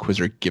like the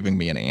quizzer giving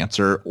me an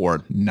answer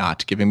or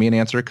not giving me an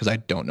answer because I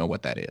don't know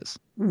what that is.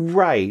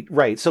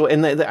 Right. So,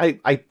 and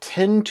I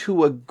tend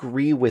to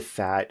agree with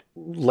that,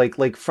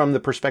 like from the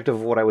perspective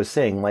of what I was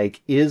saying, like,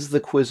 is the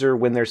quizzer,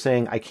 when they're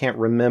saying, I can't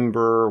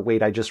remember,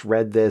 wait, I just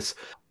read this,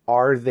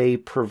 are they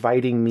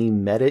providing me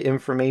meta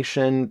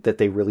information that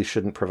they really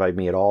shouldn't provide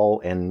me at all?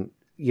 And,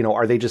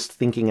 are they just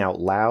thinking out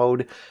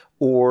loud?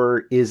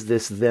 Or is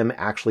this them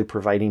actually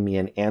providing me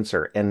an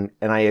answer? And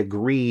I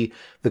agree,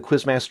 the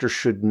quizmaster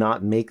should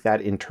not make that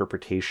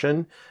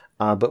interpretation,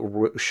 but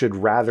should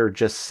rather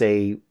just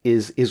say,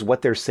 is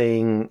what they're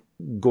saying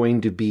going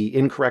to be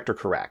incorrect or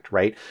correct,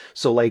 right?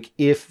 So like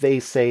if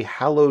they say,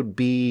 hallowed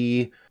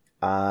be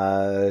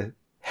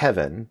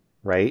heaven,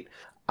 right?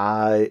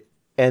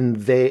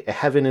 And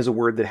heaven is a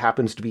word that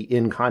happens to be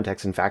in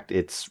context. In fact,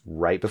 it's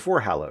right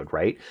before hallowed,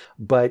 right?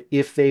 But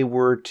if they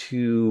were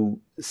to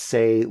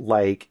say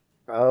like,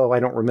 oh, I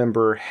don't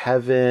remember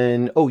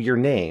heaven, oh, your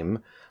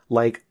name,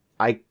 like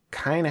I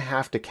kind of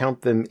have to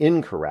count them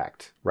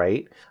incorrect,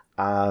 right?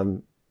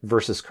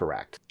 Versus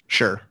correct.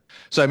 Sure.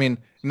 So, I mean,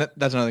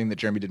 that's another thing that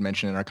Jeremy did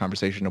mention in our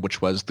conversation, which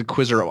was the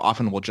quizzer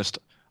often will just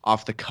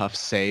off the cuff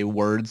say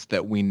words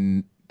that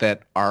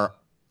are,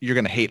 you're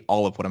going to hate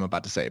all of what I'm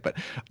about to say, but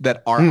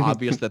that are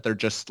obvious that they're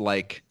just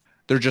like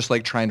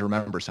trying to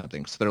remember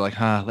something. So they're like,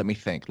 let me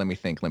think.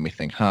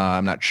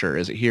 I'm not sure.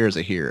 Is it here? Is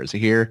it here? Is it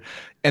here?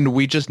 And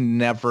we just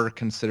never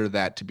consider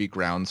that to be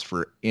grounds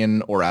for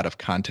in or out of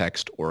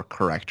context or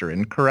correct or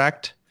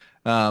incorrect.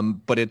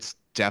 But it's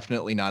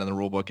definitely not in the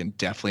rule book and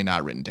definitely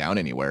not written down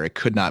anywhere. It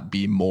could not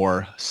be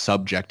more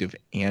subjective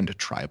and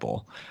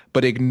tribal.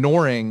 But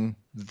ignoring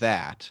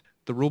that,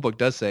 the rule book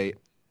does say,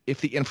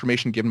 if the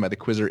information given by the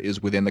quizzer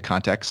is within the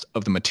context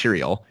of the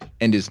material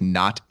and is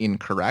not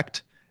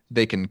incorrect,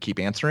 they can keep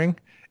answering.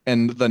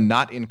 And the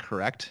not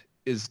incorrect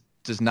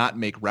does not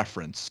make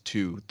reference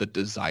to the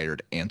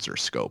desired answer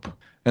scope.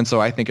 And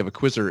so I think if a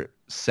quizzer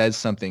says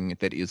something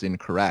that is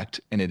incorrect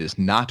and it is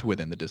not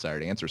within the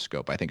desired answer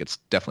scope, I think it's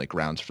definitely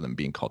grounds for them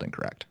being called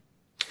incorrect.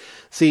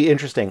 See,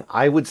 interesting.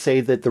 I would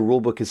say that the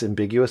rulebook is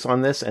ambiguous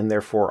on this, and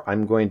therefore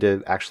I'm going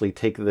to actually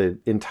take the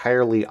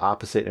entirely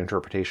opposite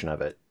interpretation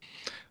of it.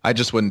 I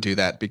just wouldn't do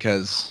that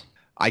because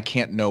I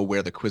can't know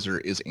where the quizzer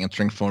is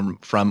answering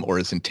from or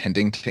is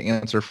intending to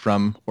answer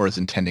from or is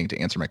intending to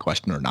answer my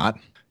question or not.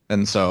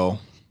 And so,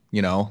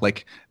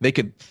 like they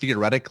could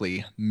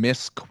theoretically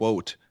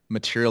misquote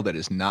material that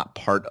is not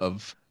part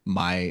of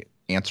my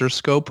answer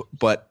scope,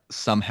 but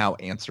somehow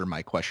answer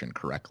my question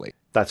correctly.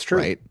 That's true.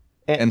 Right.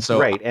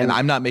 And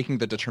I'm not making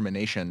the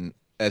determination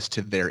as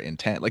to their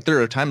intent. Like there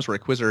are times where a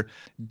quizzer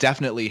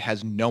definitely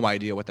has no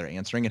idea what they're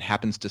answering and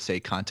happens to say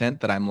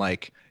content that I'm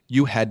like,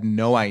 you had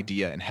no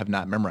idea and have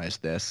not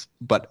memorized this,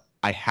 but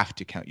I have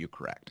to count you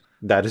correct.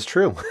 That is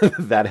true.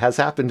 That has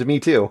happened to me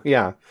too.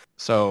 Yeah.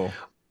 So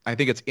I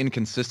think it's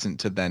inconsistent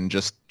to then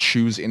just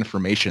choose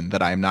information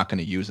that I'm not going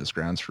to use as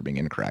grounds for being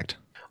incorrect.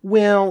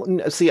 Well,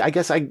 see, I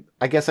guess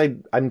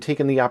I'm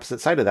taking the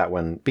opposite side of that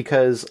one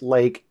because,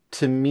 like,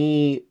 to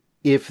me,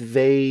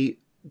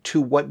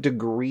 to what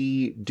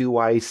degree do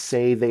I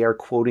say they are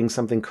quoting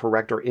something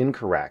correct or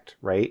incorrect,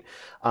 right?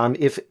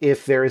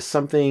 If there is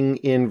something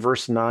in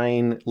verse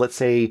 9, let's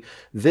say,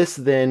 this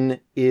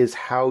then is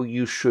how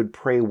you should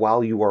pray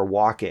while you are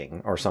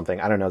walking or something.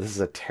 I don't know. This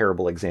is a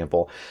terrible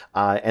example.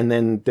 And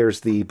then there's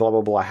the blah,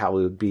 blah, blah,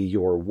 hallowed be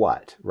your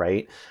what,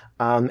 right?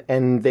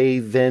 And they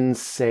then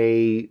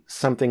say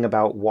something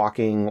about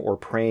walking or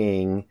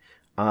praying,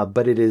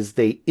 but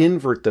they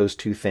invert those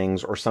two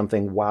things or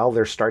something while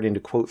they're starting to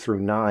quote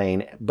through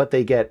 9, but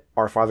they get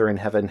our Father in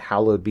heaven,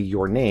 hallowed be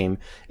your name,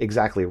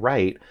 exactly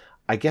right.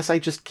 I guess I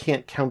just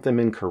can't count them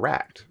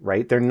incorrect,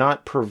 right? They're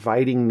not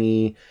providing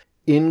me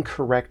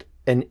incorrect,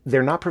 and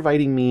they're not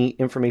providing me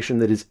information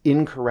that is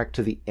incorrect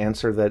to the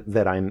answer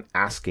that I'm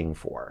asking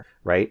for,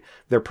 right?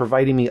 They're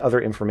providing me other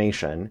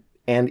information.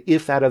 And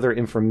if that other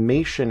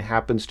information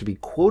happens to be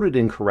quoted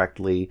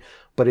incorrectly,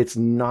 but it's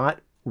not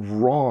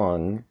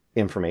wrong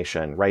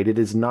information, right? It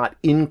is not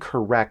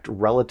incorrect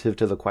relative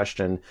to the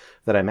question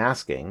that I'm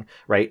asking,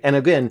 right? And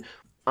again,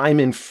 I'm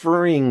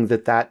inferring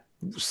that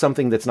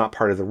something that's not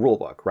part of the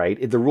rulebook, right?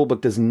 The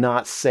rulebook does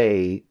not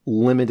say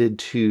limited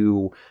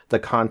to the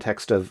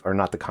context of, or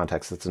not the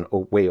context, that's a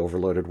way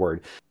overloaded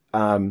word.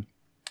 The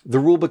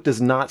rulebook does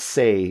not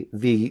say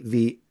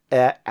the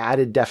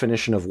added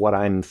definition of what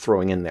I'm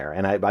throwing in there.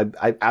 And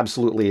I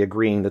absolutely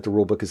agreeing that the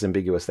rulebook is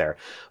ambiguous there.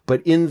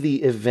 But in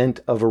the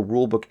event of a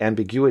rulebook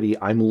ambiguity,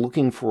 I'm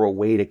looking for a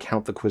way to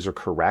count the quizzer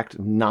correct,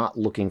 not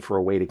looking for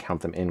a way to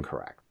count them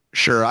incorrect.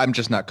 Sure, I'm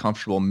just not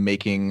comfortable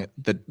making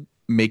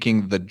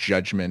the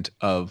judgment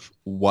of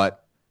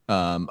what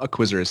a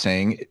quizzer is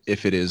saying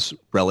if it is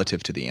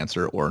relative to the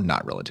answer or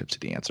not relative to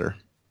the answer.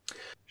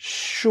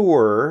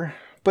 Sure.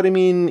 But I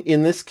mean,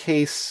 in this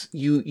case,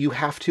 you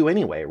have to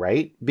anyway,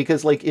 right?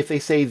 Because like if they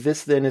say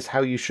this then is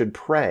how you should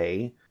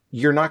pray,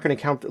 you're not going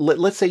to count.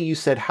 Let's say you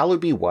said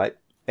hallowed be what,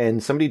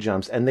 and somebody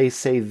jumps and they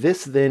say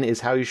this then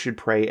is how you should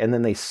pray, and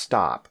then they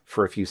stop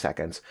for a few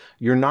seconds.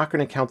 You're not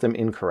going to count them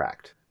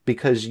incorrect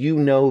because you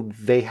know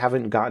they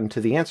haven't gotten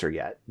to the answer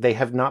yet. They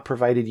have not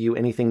provided you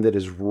anything that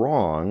is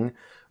wrong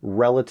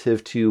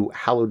relative to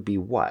hallowed be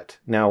what.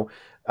 Now,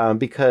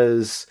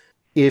 because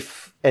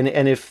if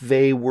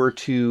they were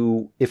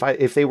to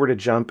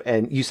jump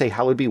and you say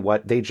hallowed be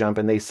what, they jump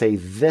and they say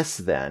this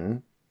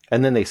then,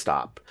 and then they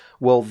stop.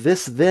 Well,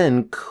 this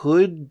then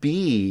could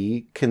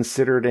be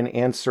considered an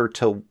answer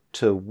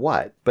to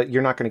what, but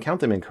you're not going to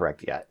count them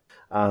incorrect yet,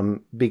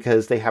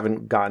 because they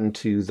haven't gotten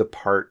to the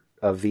part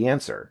of the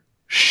answer.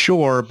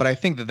 Sure, but I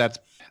think that's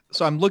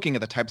so I'm looking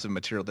at the types of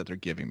material that they're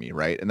giving me,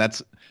 right? And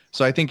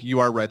so I think you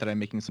are right that I'm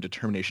making some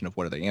determination of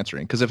what are they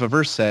answering. Because if a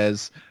verse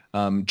says,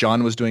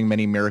 John was doing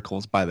many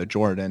miracles by the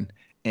Jordan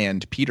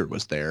and Peter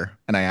was there,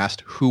 and I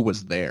asked who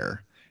was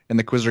there, and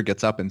the quizzer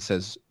gets up and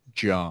says,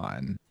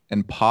 John,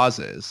 and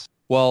pauses,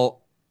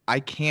 well, I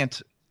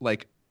can't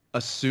make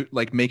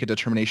a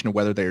determination of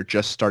whether they're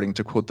just starting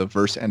to quote the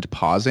verse and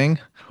pausing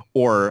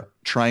or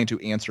trying to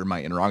answer my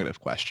interrogative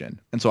question.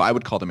 And so I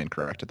would call them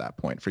incorrect at that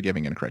point for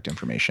giving incorrect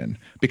information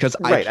because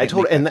I can't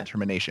make that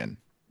determination.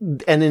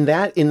 And in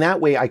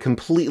that way, I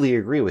completely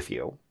agree with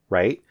you,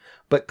 right?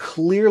 But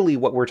clearly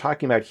what we're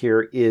talking about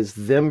here is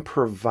them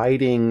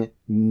providing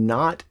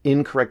not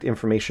incorrect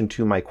information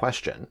to my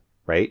question.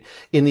 Right.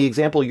 In the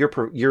example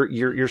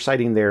you're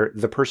citing there,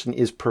 the person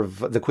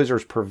the quizzer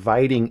is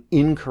providing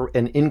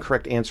an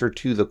incorrect answer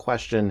to the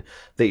question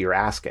that you're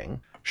asking.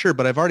 Sure,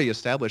 but I've already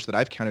established that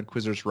I've counted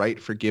quizzers right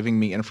for giving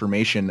me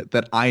information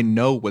that I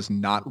know was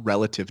not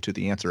relative to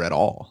the answer at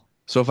all.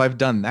 So if I've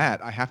done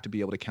that, I have to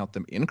be able to count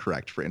them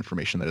incorrect for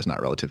information that is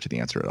not relative to the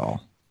answer at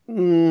all.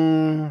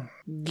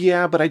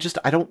 Yeah, but I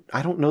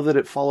don't know that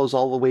it follows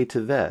all the way to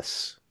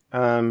this.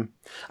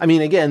 I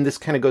mean, again, this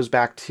kind of goes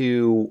back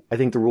to, I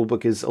think the rule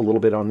book is a little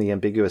bit on the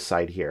ambiguous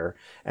side here.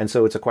 And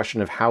so it's a question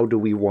of how do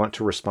we want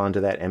to respond to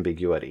that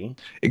ambiguity?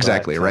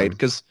 Exactly, right?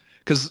 Because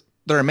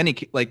there are many,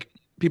 like,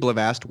 people have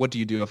asked, what do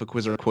you do if a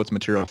quizzer quotes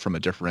material from a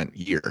different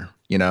year,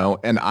 you know?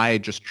 And I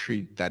just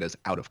treat that as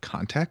out of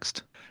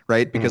context,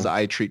 right? Because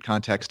I treat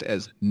context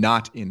as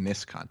not in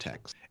this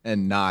context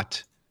and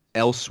not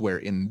elsewhere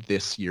in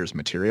this year's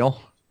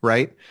material,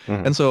 right?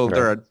 And so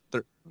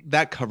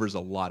that covers a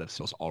lot of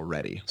skills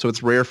already. So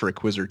it's rare for a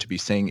quizzer to be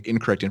saying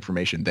incorrect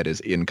information that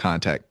is in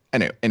context.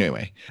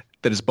 Anyway,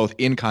 that is both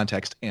in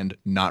context and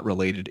not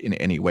related in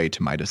any way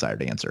to my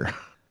desired answer.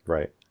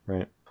 Right.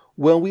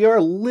 Well, we are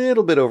a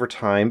little bit over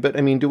time, but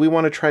I mean, do we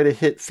want to try to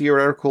hit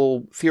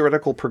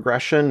theoretical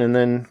progression and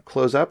then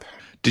close up?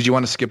 Did you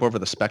want to skip over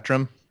the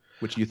spectrum,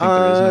 which you think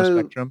there is no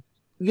spectrum?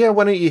 Yeah,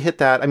 why don't you hit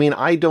that? I mean,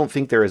 I don't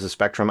think there is a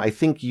spectrum. I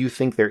think you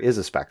think there is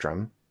a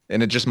spectrum.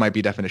 And it just might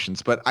be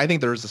definitions, but I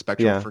think there is a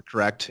spectrum for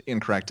correct,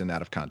 incorrect, and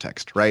out of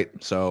context, right?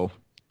 So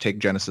take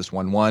Genesis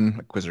 1:1.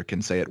 A quizzer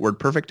can say it, word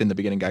perfect, in the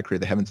beginning God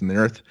created the heavens and the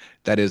earth.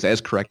 That is as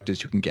correct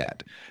as you can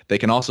get. They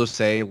can also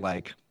say,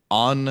 like,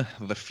 on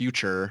the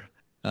future,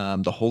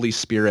 the Holy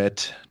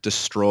Spirit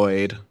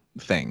destroyed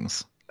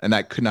things. And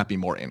that could not be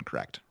more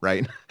incorrect,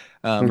 right?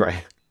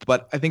 Right.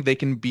 But I think they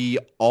can be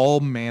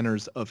all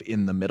manners of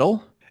in the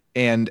middle.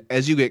 And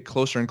as you get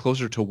closer and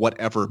closer to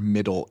whatever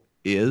middle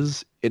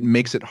is, it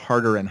makes it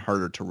harder and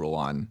harder to rule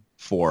on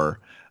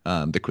for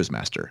the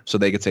quizmaster. So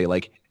they could say,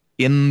 like,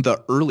 in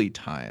the early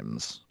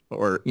times,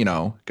 or, you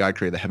know, God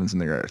created the heavens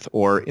and the earth,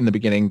 or in the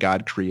beginning,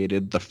 God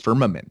created the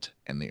firmament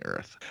and the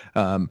earth.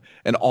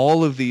 And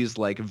all of these,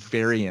 like,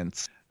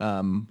 variants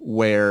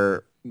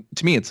where,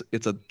 to me, it's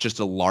just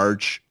a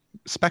large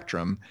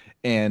spectrum,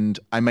 and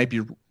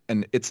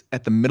and it's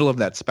at the middle of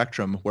that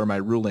spectrum where my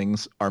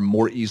rulings are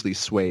more easily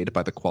swayed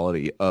by the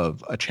quality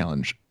of a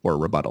challenge or a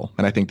rebuttal.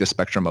 And I think this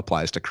spectrum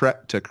applies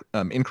to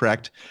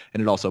incorrect,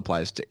 and it also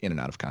applies to in and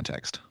out of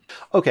context.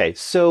 Okay,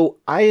 so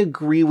I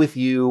agree with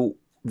you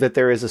that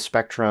there is a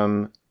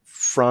spectrum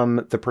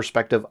from the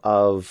perspective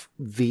of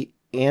the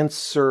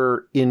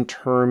answer in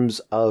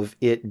terms of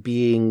it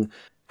being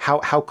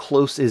how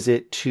close is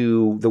it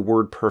to the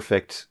word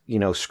perfect,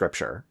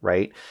 scripture,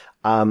 right?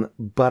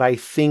 But I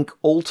think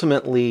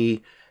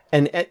ultimately,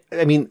 and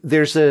I mean,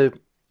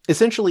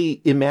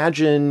 essentially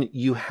imagine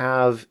you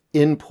have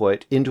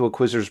input into a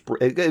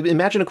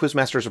imagine a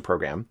Quizmaster is a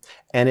program,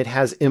 and it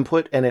has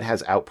input and it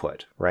has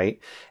output, right?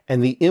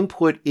 And the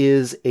input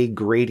is a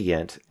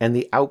gradient and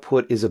the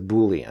output is a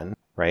Boolean,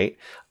 right?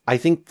 I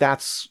think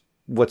that's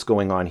what's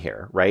going on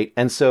here, right?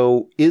 And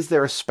so is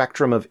there a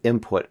spectrum of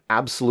input?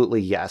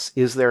 Absolutely yes.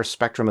 Is there a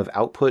spectrum of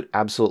output?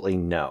 Absolutely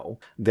no.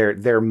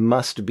 There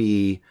must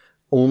be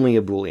only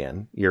a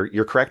Boolean.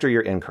 You're correct or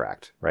you're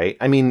incorrect, right?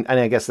 I mean, and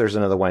I guess there's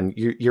another one.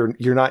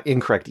 You're not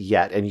incorrect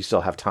yet, and you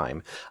still have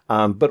time.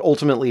 But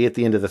ultimately, at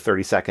the end of the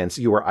 30 seconds,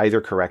 you are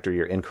either correct or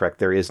you're incorrect.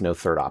 There is no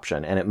third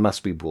option, and it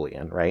must be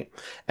Boolean, right?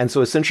 And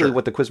so essentially,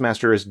 what the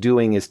Quizmaster is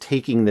doing is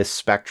taking this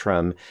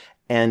spectrum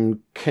and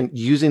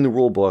using the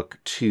rulebook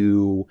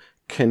to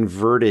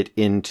convert it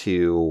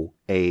into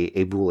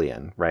a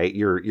Boolean, right?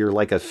 You're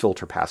like a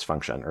filter pass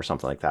function or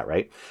something like that,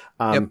 right?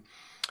 Yep.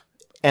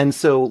 And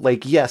so,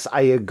 yes,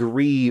 I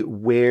agree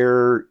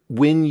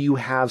when you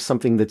have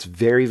something that's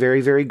very, very,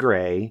 very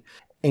gray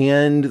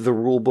and the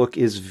rule book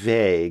is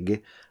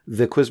vague,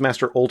 the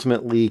Quizmaster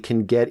ultimately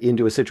can get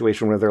into a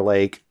situation where they're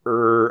like,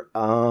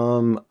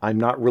 I'm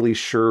not really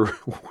sure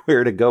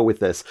where to go with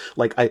this.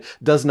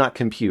 Does not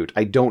compute.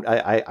 I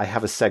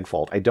have a seg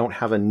fault. I don't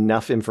have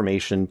enough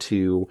information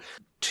to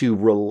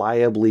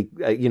reliably,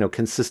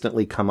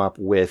 consistently come up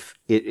with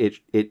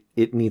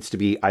it needs to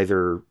be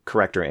either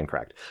correct or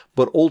incorrect.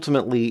 But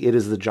ultimately, it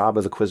is the job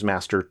of the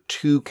Quizmaster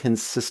to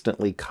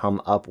consistently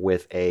come up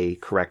with a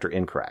correct or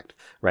incorrect,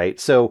 right?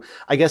 So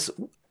I guess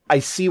I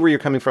see where you're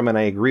coming from, and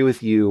I agree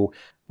with you.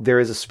 There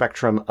is a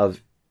spectrum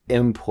of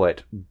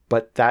input,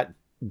 but that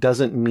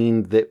doesn't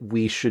mean that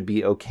we should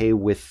be okay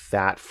with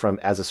that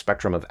as a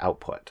spectrum of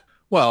output.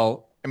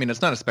 Well, I mean,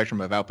 it's not a spectrum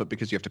of output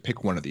because you have to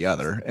pick one or the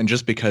other. And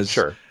just because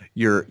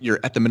you're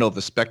at the middle of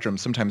the spectrum,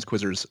 sometimes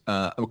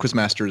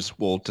Quizmasters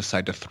will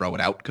decide to throw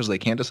it out because they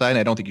can't decide. And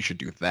I don't think you should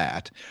do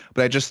that.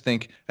 But I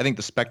think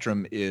the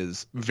spectrum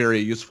is very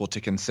useful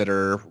to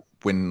consider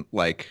when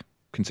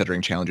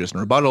considering challenges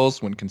and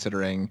rebuttals, when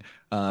considering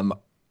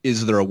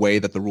is there a way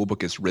that the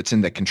rulebook is written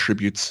that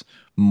contributes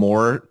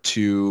more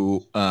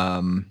to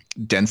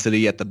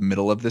density at the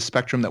middle of this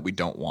spectrum that we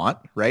don't want,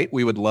 right?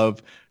 We would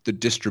love the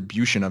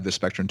distribution of the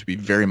spectrum to be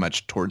very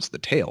much towards the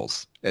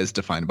tails as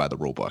defined by the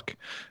rulebook.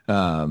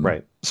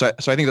 Right. So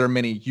I think there are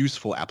many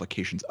useful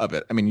applications of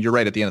it. I mean, you're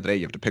right. At the end of the day,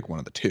 you have to pick one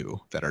of the two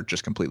that are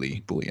just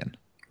completely Boolean.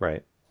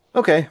 Right.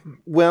 Okay.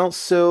 Well,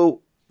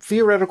 so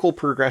theoretical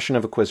progression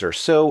of a quizzer.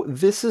 So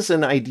this is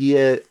an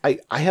idea. I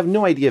have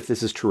no idea if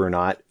this is true or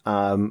not.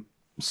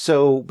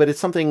 But it's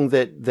something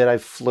that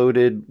I've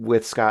floated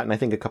with Scott and I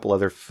think a couple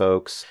other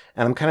folks.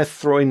 And I'm kind of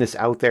throwing this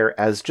out there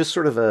as just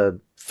sort of a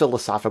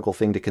philosophical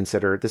thing to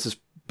consider. This is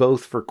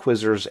both for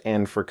quizzers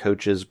and for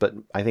coaches, but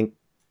I think,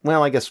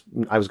 well, I guess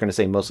I was going to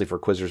say mostly for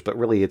quizzers, but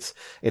really it's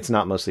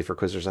not mostly for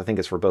quizzers. I think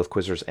it's for both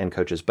quizzers and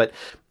coaches. But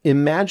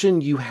imagine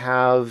you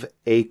have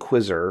a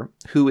quizzer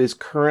who is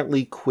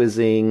currently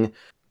quizzing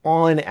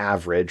on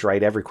average,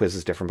 right? Every quiz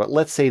is different, but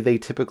let's say they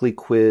typically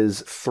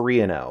quiz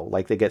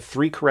 3-0. They get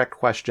 3 correct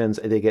questions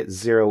and they get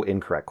 0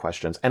 incorrect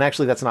questions. And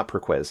actually, that's not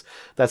per quiz.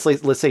 That's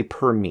let's say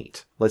per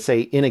meet. Let's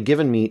say in a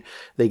given meet,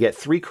 they get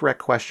 3 correct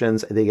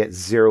questions and they get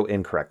 0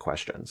 incorrect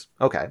questions.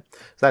 Okay.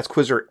 So that's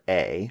quizzer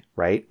A,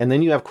 right? And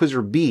then you have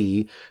quizzer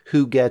B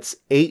who gets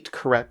 8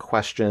 correct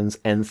questions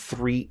and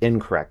 3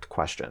 incorrect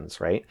questions,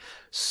 right?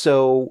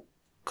 So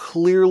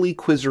clearly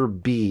quizzer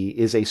B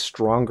is a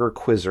stronger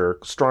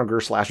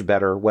 /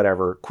 better,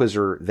 whatever,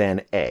 quizzer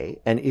than A.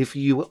 And if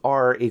you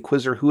are a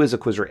quizzer who is a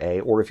quizzer A,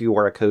 or if you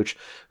are a coach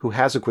who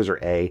has a quizzer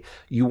A,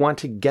 you want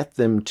to get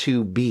them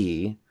to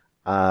be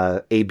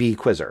a B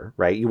quizzer,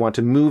 right? You want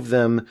to move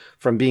them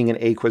from being an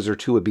A quizzer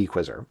to a B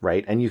quizzer,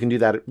 right? And you can do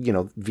that,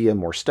 via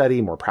more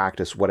study, more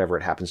practice, whatever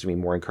it happens to be,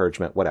 more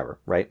encouragement, whatever,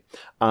 right?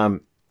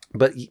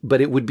 But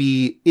it would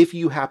be, if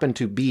you happen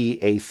to be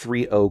a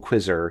 3-0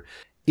 quizzer,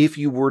 if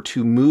you were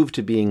to move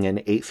to being an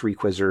 8-3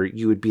 quizzer,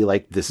 you would be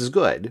like, this is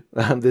good.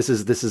 This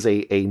is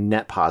a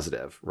net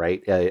positive,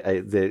 right?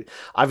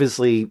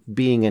 Obviously,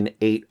 being an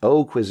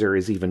 8-0 quizzer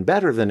is even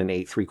better than an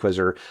 8-3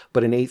 quizzer,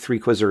 but an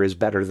 8-3 quizzer is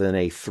better than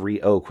a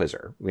 3-0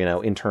 quizzer,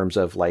 in terms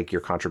of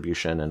your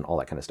contribution and all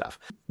that kind of stuff.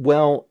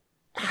 Well,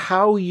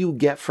 how you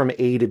get from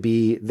A to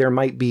B, there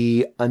might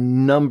be a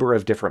number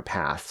of different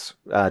paths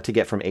to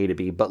get from A to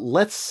B, but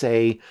let's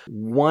say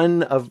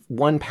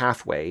one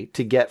pathway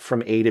to get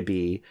from A to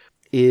B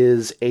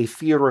is a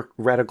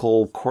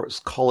theoretical course,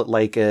 call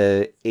it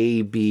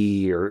a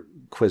B or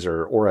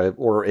quizzer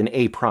or an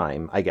A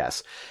prime, I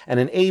guess. And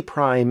an A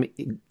prime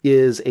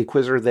is a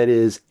quizzer that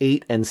is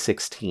 8 and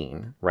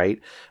 16,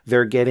 right?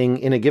 They're getting,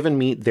 in a given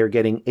meet, they're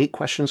getting 8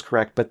 questions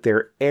correct, but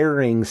they're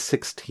erring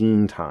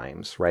 16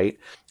 times, right?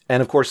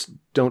 And of course,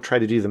 don't try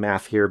to do the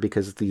math here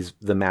because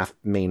the math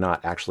may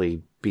not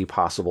actually be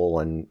possible.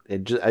 And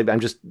I'm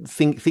just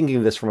thinking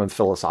of this from a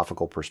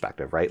philosophical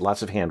perspective, right?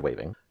 Lots of hand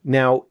waving.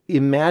 Now,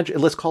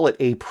 let's call it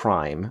A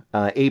prime.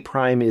 A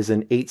prime is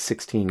an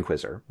 816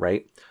 quizzer,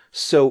 right?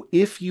 So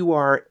if you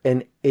are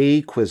an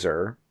A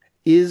quizzer,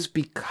 is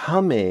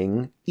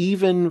becoming,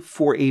 even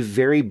for a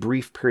very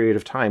brief period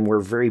of time, where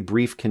very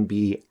brief can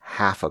be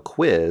half a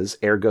quiz,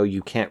 ergo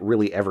you can't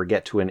really ever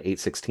get to an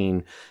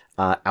 816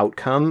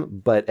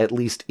 outcome, but at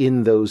least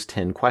in those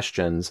 10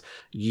 questions,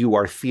 you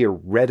are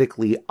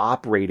theoretically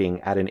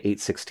operating at an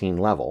 816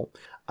 level.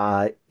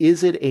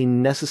 Is it a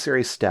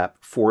necessary step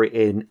for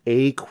an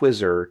A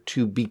quizzer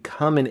to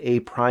become an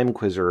A prime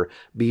quizzer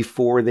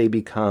before they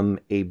become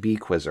a B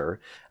quizzer?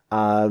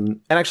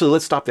 And actually,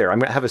 let's stop there. I'm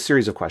going to have a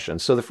series of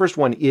questions. So the first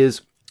one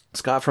is,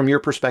 Scott, from your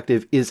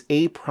perspective, is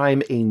A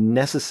prime a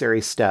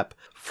necessary step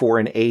for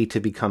an A to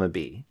become a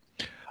B?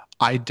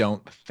 I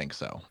don't think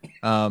so.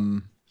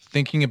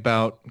 Thinking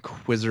about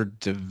quizzer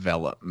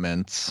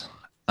development,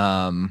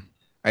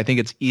 I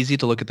think it's easy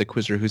to look at the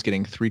quizzer who's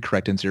getting 3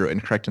 correct and 0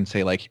 incorrect and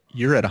say, like,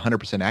 you're at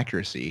 100%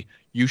 accuracy.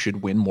 You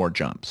should win more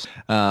jumps.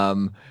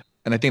 And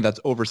I think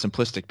that's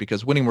oversimplistic,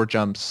 because winning more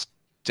jumps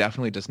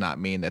definitely does not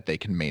mean that they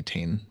can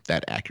maintain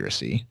that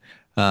accuracy.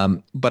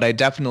 But I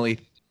definitely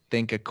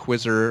think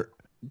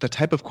the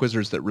type of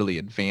quizzers that really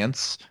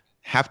advance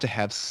have to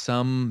have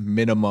some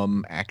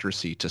minimum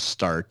accuracy to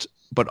start,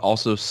 but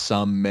also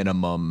some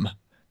minimum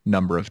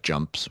number of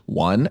jumps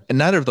won. And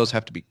neither of those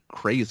have to be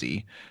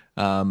crazy.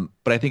 But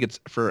I think it's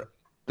for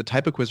the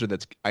type of quizzer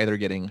that's either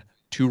getting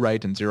 2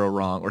 right and 0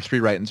 wrong, or 3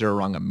 right and 0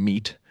 wrong a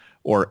meet,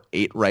 or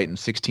 8 right and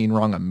 16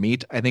 wrong a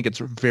meet. I think it's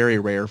very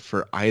rare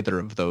for either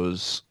of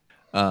those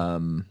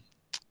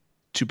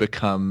to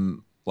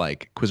become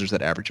like quizzers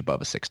that average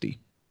above a 60.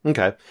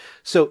 Okay.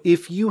 So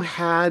if you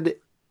had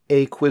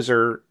a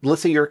quizzer,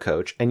 let's say you're a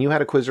coach, and you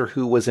had a quizzer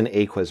who was an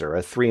A quizzer,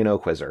 a 3-0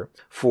 quizzer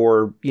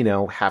for,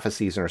 half a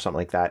season or something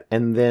like that,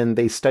 and then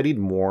they studied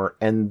more,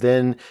 and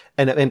then,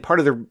 and part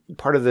of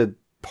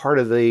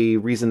the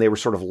reason they were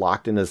sort of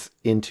locked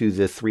into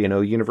the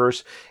 3-0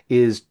 universe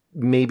is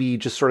maybe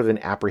just sort of an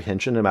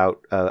apprehension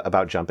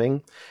about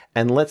jumping.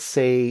 And let's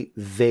say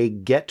they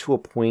get to a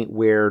point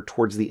where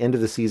towards the end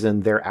of the season,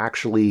 they're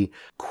actually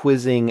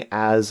quizzing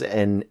as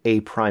an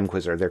A prime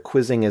quizzer. They're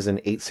quizzing as an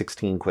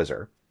 816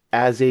 quizzer.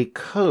 As a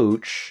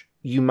coach,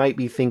 you might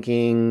be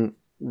thinking,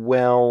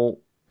 well,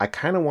 I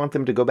kind of want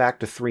them to go back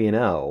to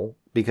 3-0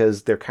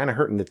 because they're kind of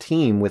hurting the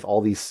team with all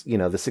these,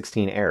 the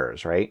 16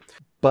 errors, right?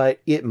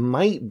 But it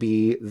might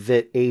be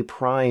that A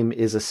prime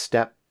is a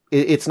step.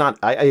 It's not,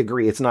 I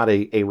agree, it's not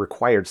a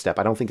required step.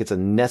 I don't think it's a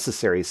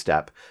necessary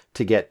step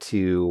to get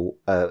to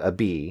a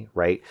B,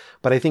 right?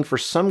 But I think for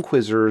some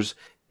quizzers,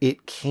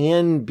 it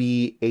can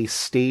be a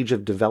stage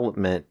of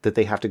development that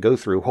they have to go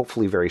through,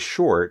 hopefully very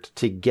short,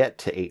 to get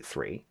to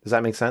 8-3. Does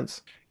that make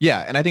sense?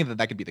 Yeah, and I think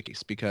that could be the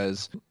case,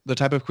 because the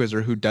type of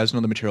quizzer who does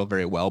know the material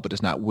very well but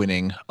is not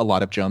winning a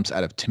lot of jumps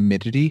out of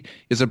timidity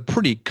is a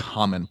pretty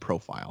common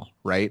profile,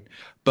 right?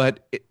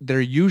 But they're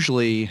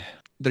usually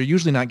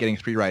not getting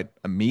 3 right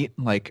a meet.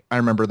 Like, I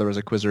remember there was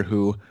a quizzer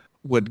who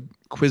would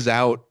quiz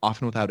out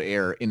often without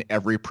error in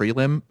every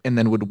prelim, and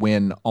then would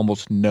win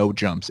almost no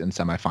jumps in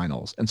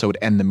semifinals. And so would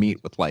end the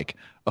meet with like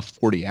a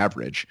 40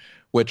 average,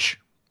 which,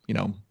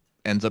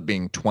 ends up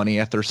being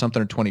 20th or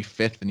something, or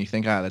 25th. And you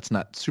think, that's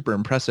not super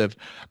impressive.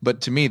 But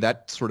to me,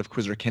 that sort of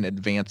quizzer can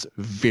advance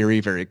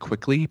very, very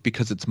quickly,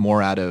 because it's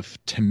more out of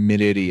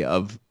timidity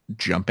of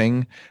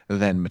jumping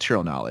than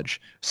material knowledge.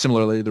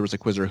 Similarly, there was a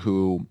quizzer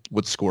who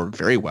would score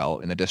very well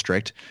in the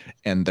district,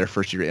 and their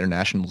first year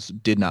internationals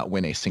did not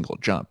win a single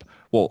jump.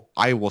 Well,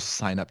 I will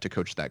sign up to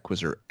coach that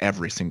quizzer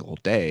every single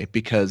day,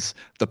 because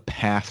the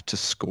path to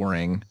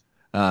scoring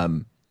at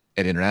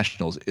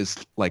internationals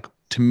is, like,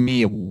 to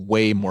me,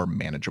 way more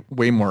manageable,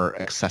 way more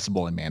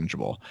accessible and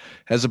manageable,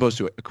 as opposed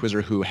to a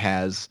quizzer who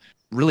has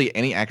really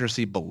any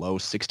accuracy below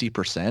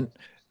 60%.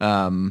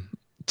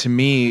 To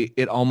me,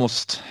 it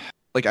almost,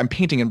 like, I'm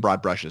painting in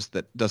broad brushes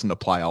that doesn't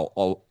apply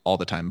all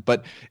the time,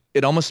 but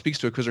it almost speaks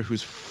to a quizzer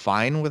who's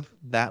fine with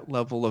that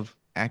level of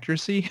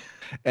accuracy,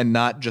 and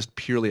not just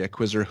purely a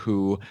quizzer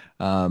who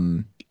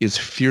is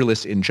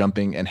fearless in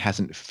jumping and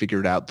hasn't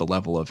figured out the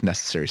level of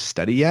necessary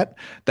study yet.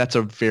 That's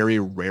a very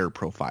rare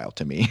profile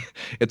to me.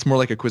 It's more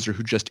like a quizzer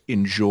who just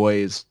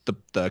enjoys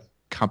the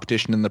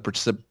competition and the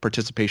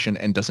participation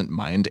and doesn't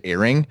mind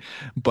erring.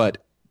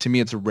 But to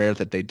me, it's rare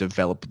that they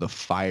develop the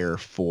fire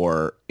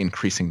for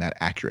increasing that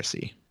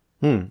accuracy.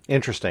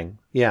 Interesting.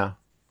 Yeah.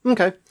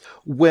 Okay.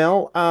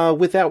 Well,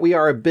 with that, we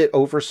are a bit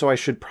over, so I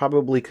should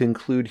probably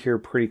conclude here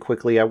pretty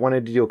quickly. I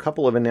wanted to do a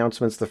couple of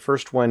announcements. The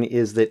first one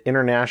is that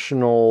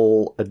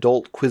International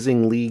Adult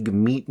Quizzing League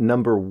Meet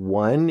number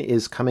 1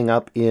 is coming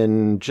up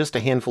in just a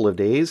handful of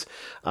days.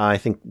 I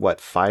think,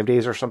 5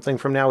 days or something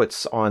from now?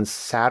 It's on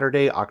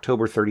Saturday,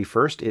 October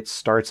 31st. It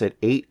starts at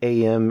 8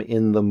 a.m.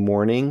 in the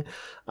morning.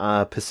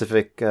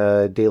 Pacific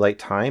Daylight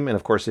Time. And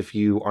of course, if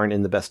you aren't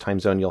in the best time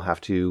zone, you'll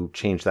have to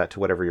change that to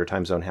whatever your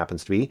time zone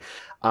happens to be.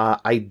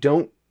 I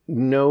don't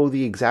know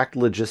the exact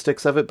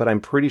logistics of it, but I'm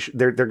pretty sure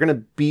they're going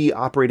to be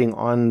operating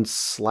on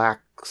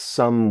Slack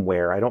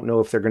somewhere. I don't know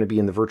if they're going to be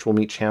in the virtual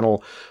meet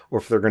channel or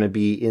if they're going to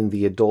be in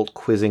the adult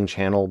quizzing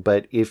channel,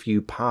 but if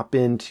you pop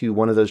into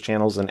one of those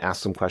channels and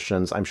ask some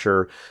questions, I'm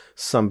sure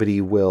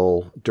somebody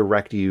will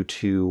direct you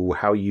to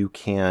how you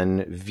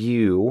can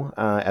view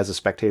as a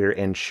spectator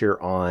and cheer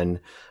on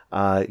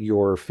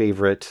your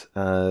favorite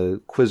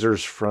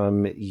quizzers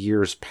from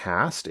years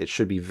past. It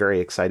should be very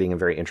exciting and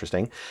very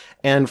interesting.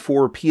 And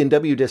for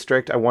P&W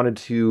District, I wanted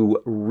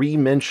to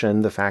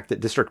re-mention the fact that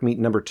District Meet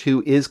number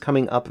 2 is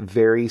coming up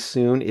very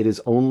soon. It is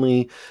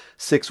only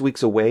 6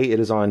 weeks away. It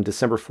is on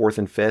December 4th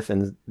and 5th.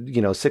 And,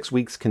 6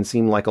 weeks can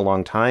seem like a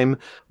long time,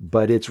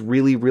 but it's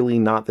really, really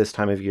not this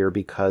time of year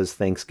because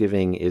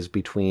Thanksgiving is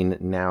between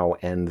now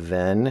and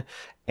then.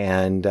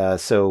 And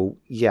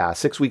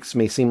 6 weeks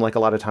may seem like a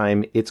lot of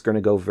time. It's going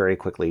to go very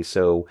quickly.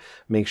 So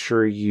make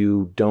sure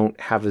you don't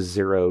have a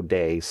 0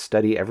 day.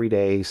 Study every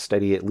day.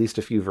 Study at least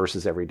a few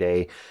verses every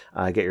day.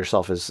 Get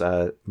yourself as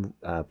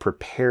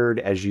prepared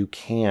as you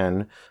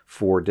can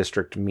for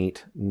District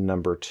Meet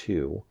number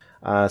 2.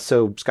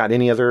 So, Scott,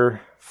 any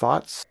other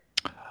thoughts?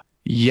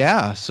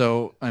 Yeah.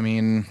 So,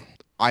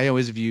 I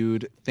always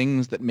viewed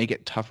things that make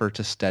it tougher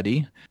to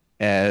study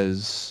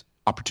as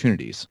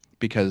opportunities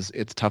because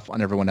it's tough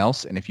on everyone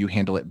else. And if you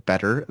handle it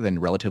better, then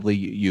relatively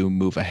you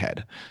move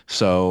ahead.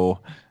 So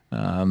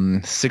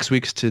 6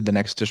 weeks to the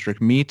next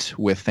district meet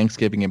with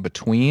Thanksgiving in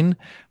between.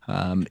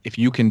 If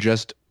you can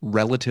just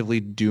relatively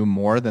do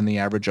more than the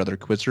average other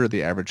quizzer,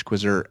 the average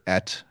quizzer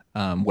at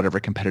whatever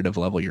competitive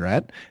level you're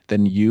at,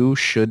 then you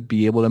should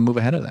be able to move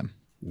ahead of them.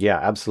 Yeah,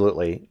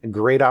 absolutely. A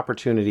great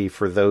opportunity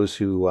for those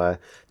who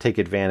take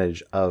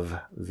advantage of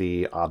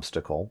the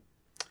obstacle.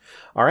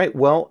 All right.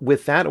 Well,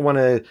 with that, I want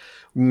to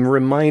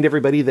remind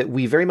everybody that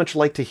we very much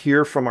like to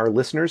hear from our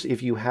listeners.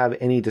 If you have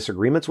any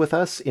disagreements with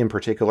us in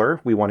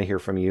particular, we want to hear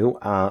from you.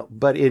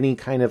 But any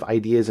kind of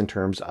ideas in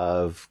terms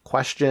of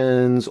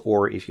questions,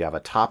 or if you have a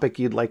topic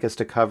you'd like us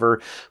to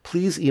cover,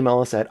 please email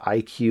us at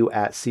iq@cbqz.org.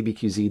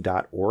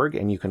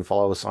 And you can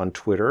follow us on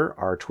Twitter.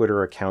 Our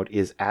Twitter account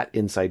is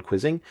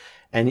 @InsideQuizzing.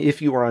 And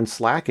if you are on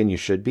Slack, and you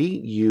should be,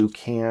 you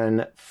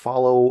can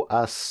follow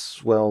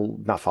us. Well,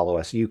 not follow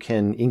us. You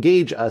can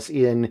engage us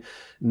in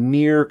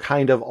near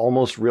kind of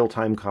almost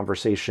real-time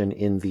conversation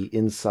in the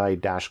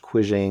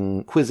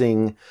Inside-Quizzing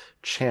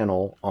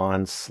channel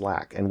on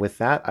Slack. And with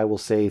that, I will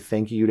say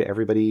thank you to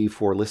everybody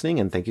for listening,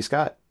 and thank you,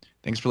 Scott.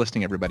 Thanks for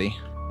listening, everybody.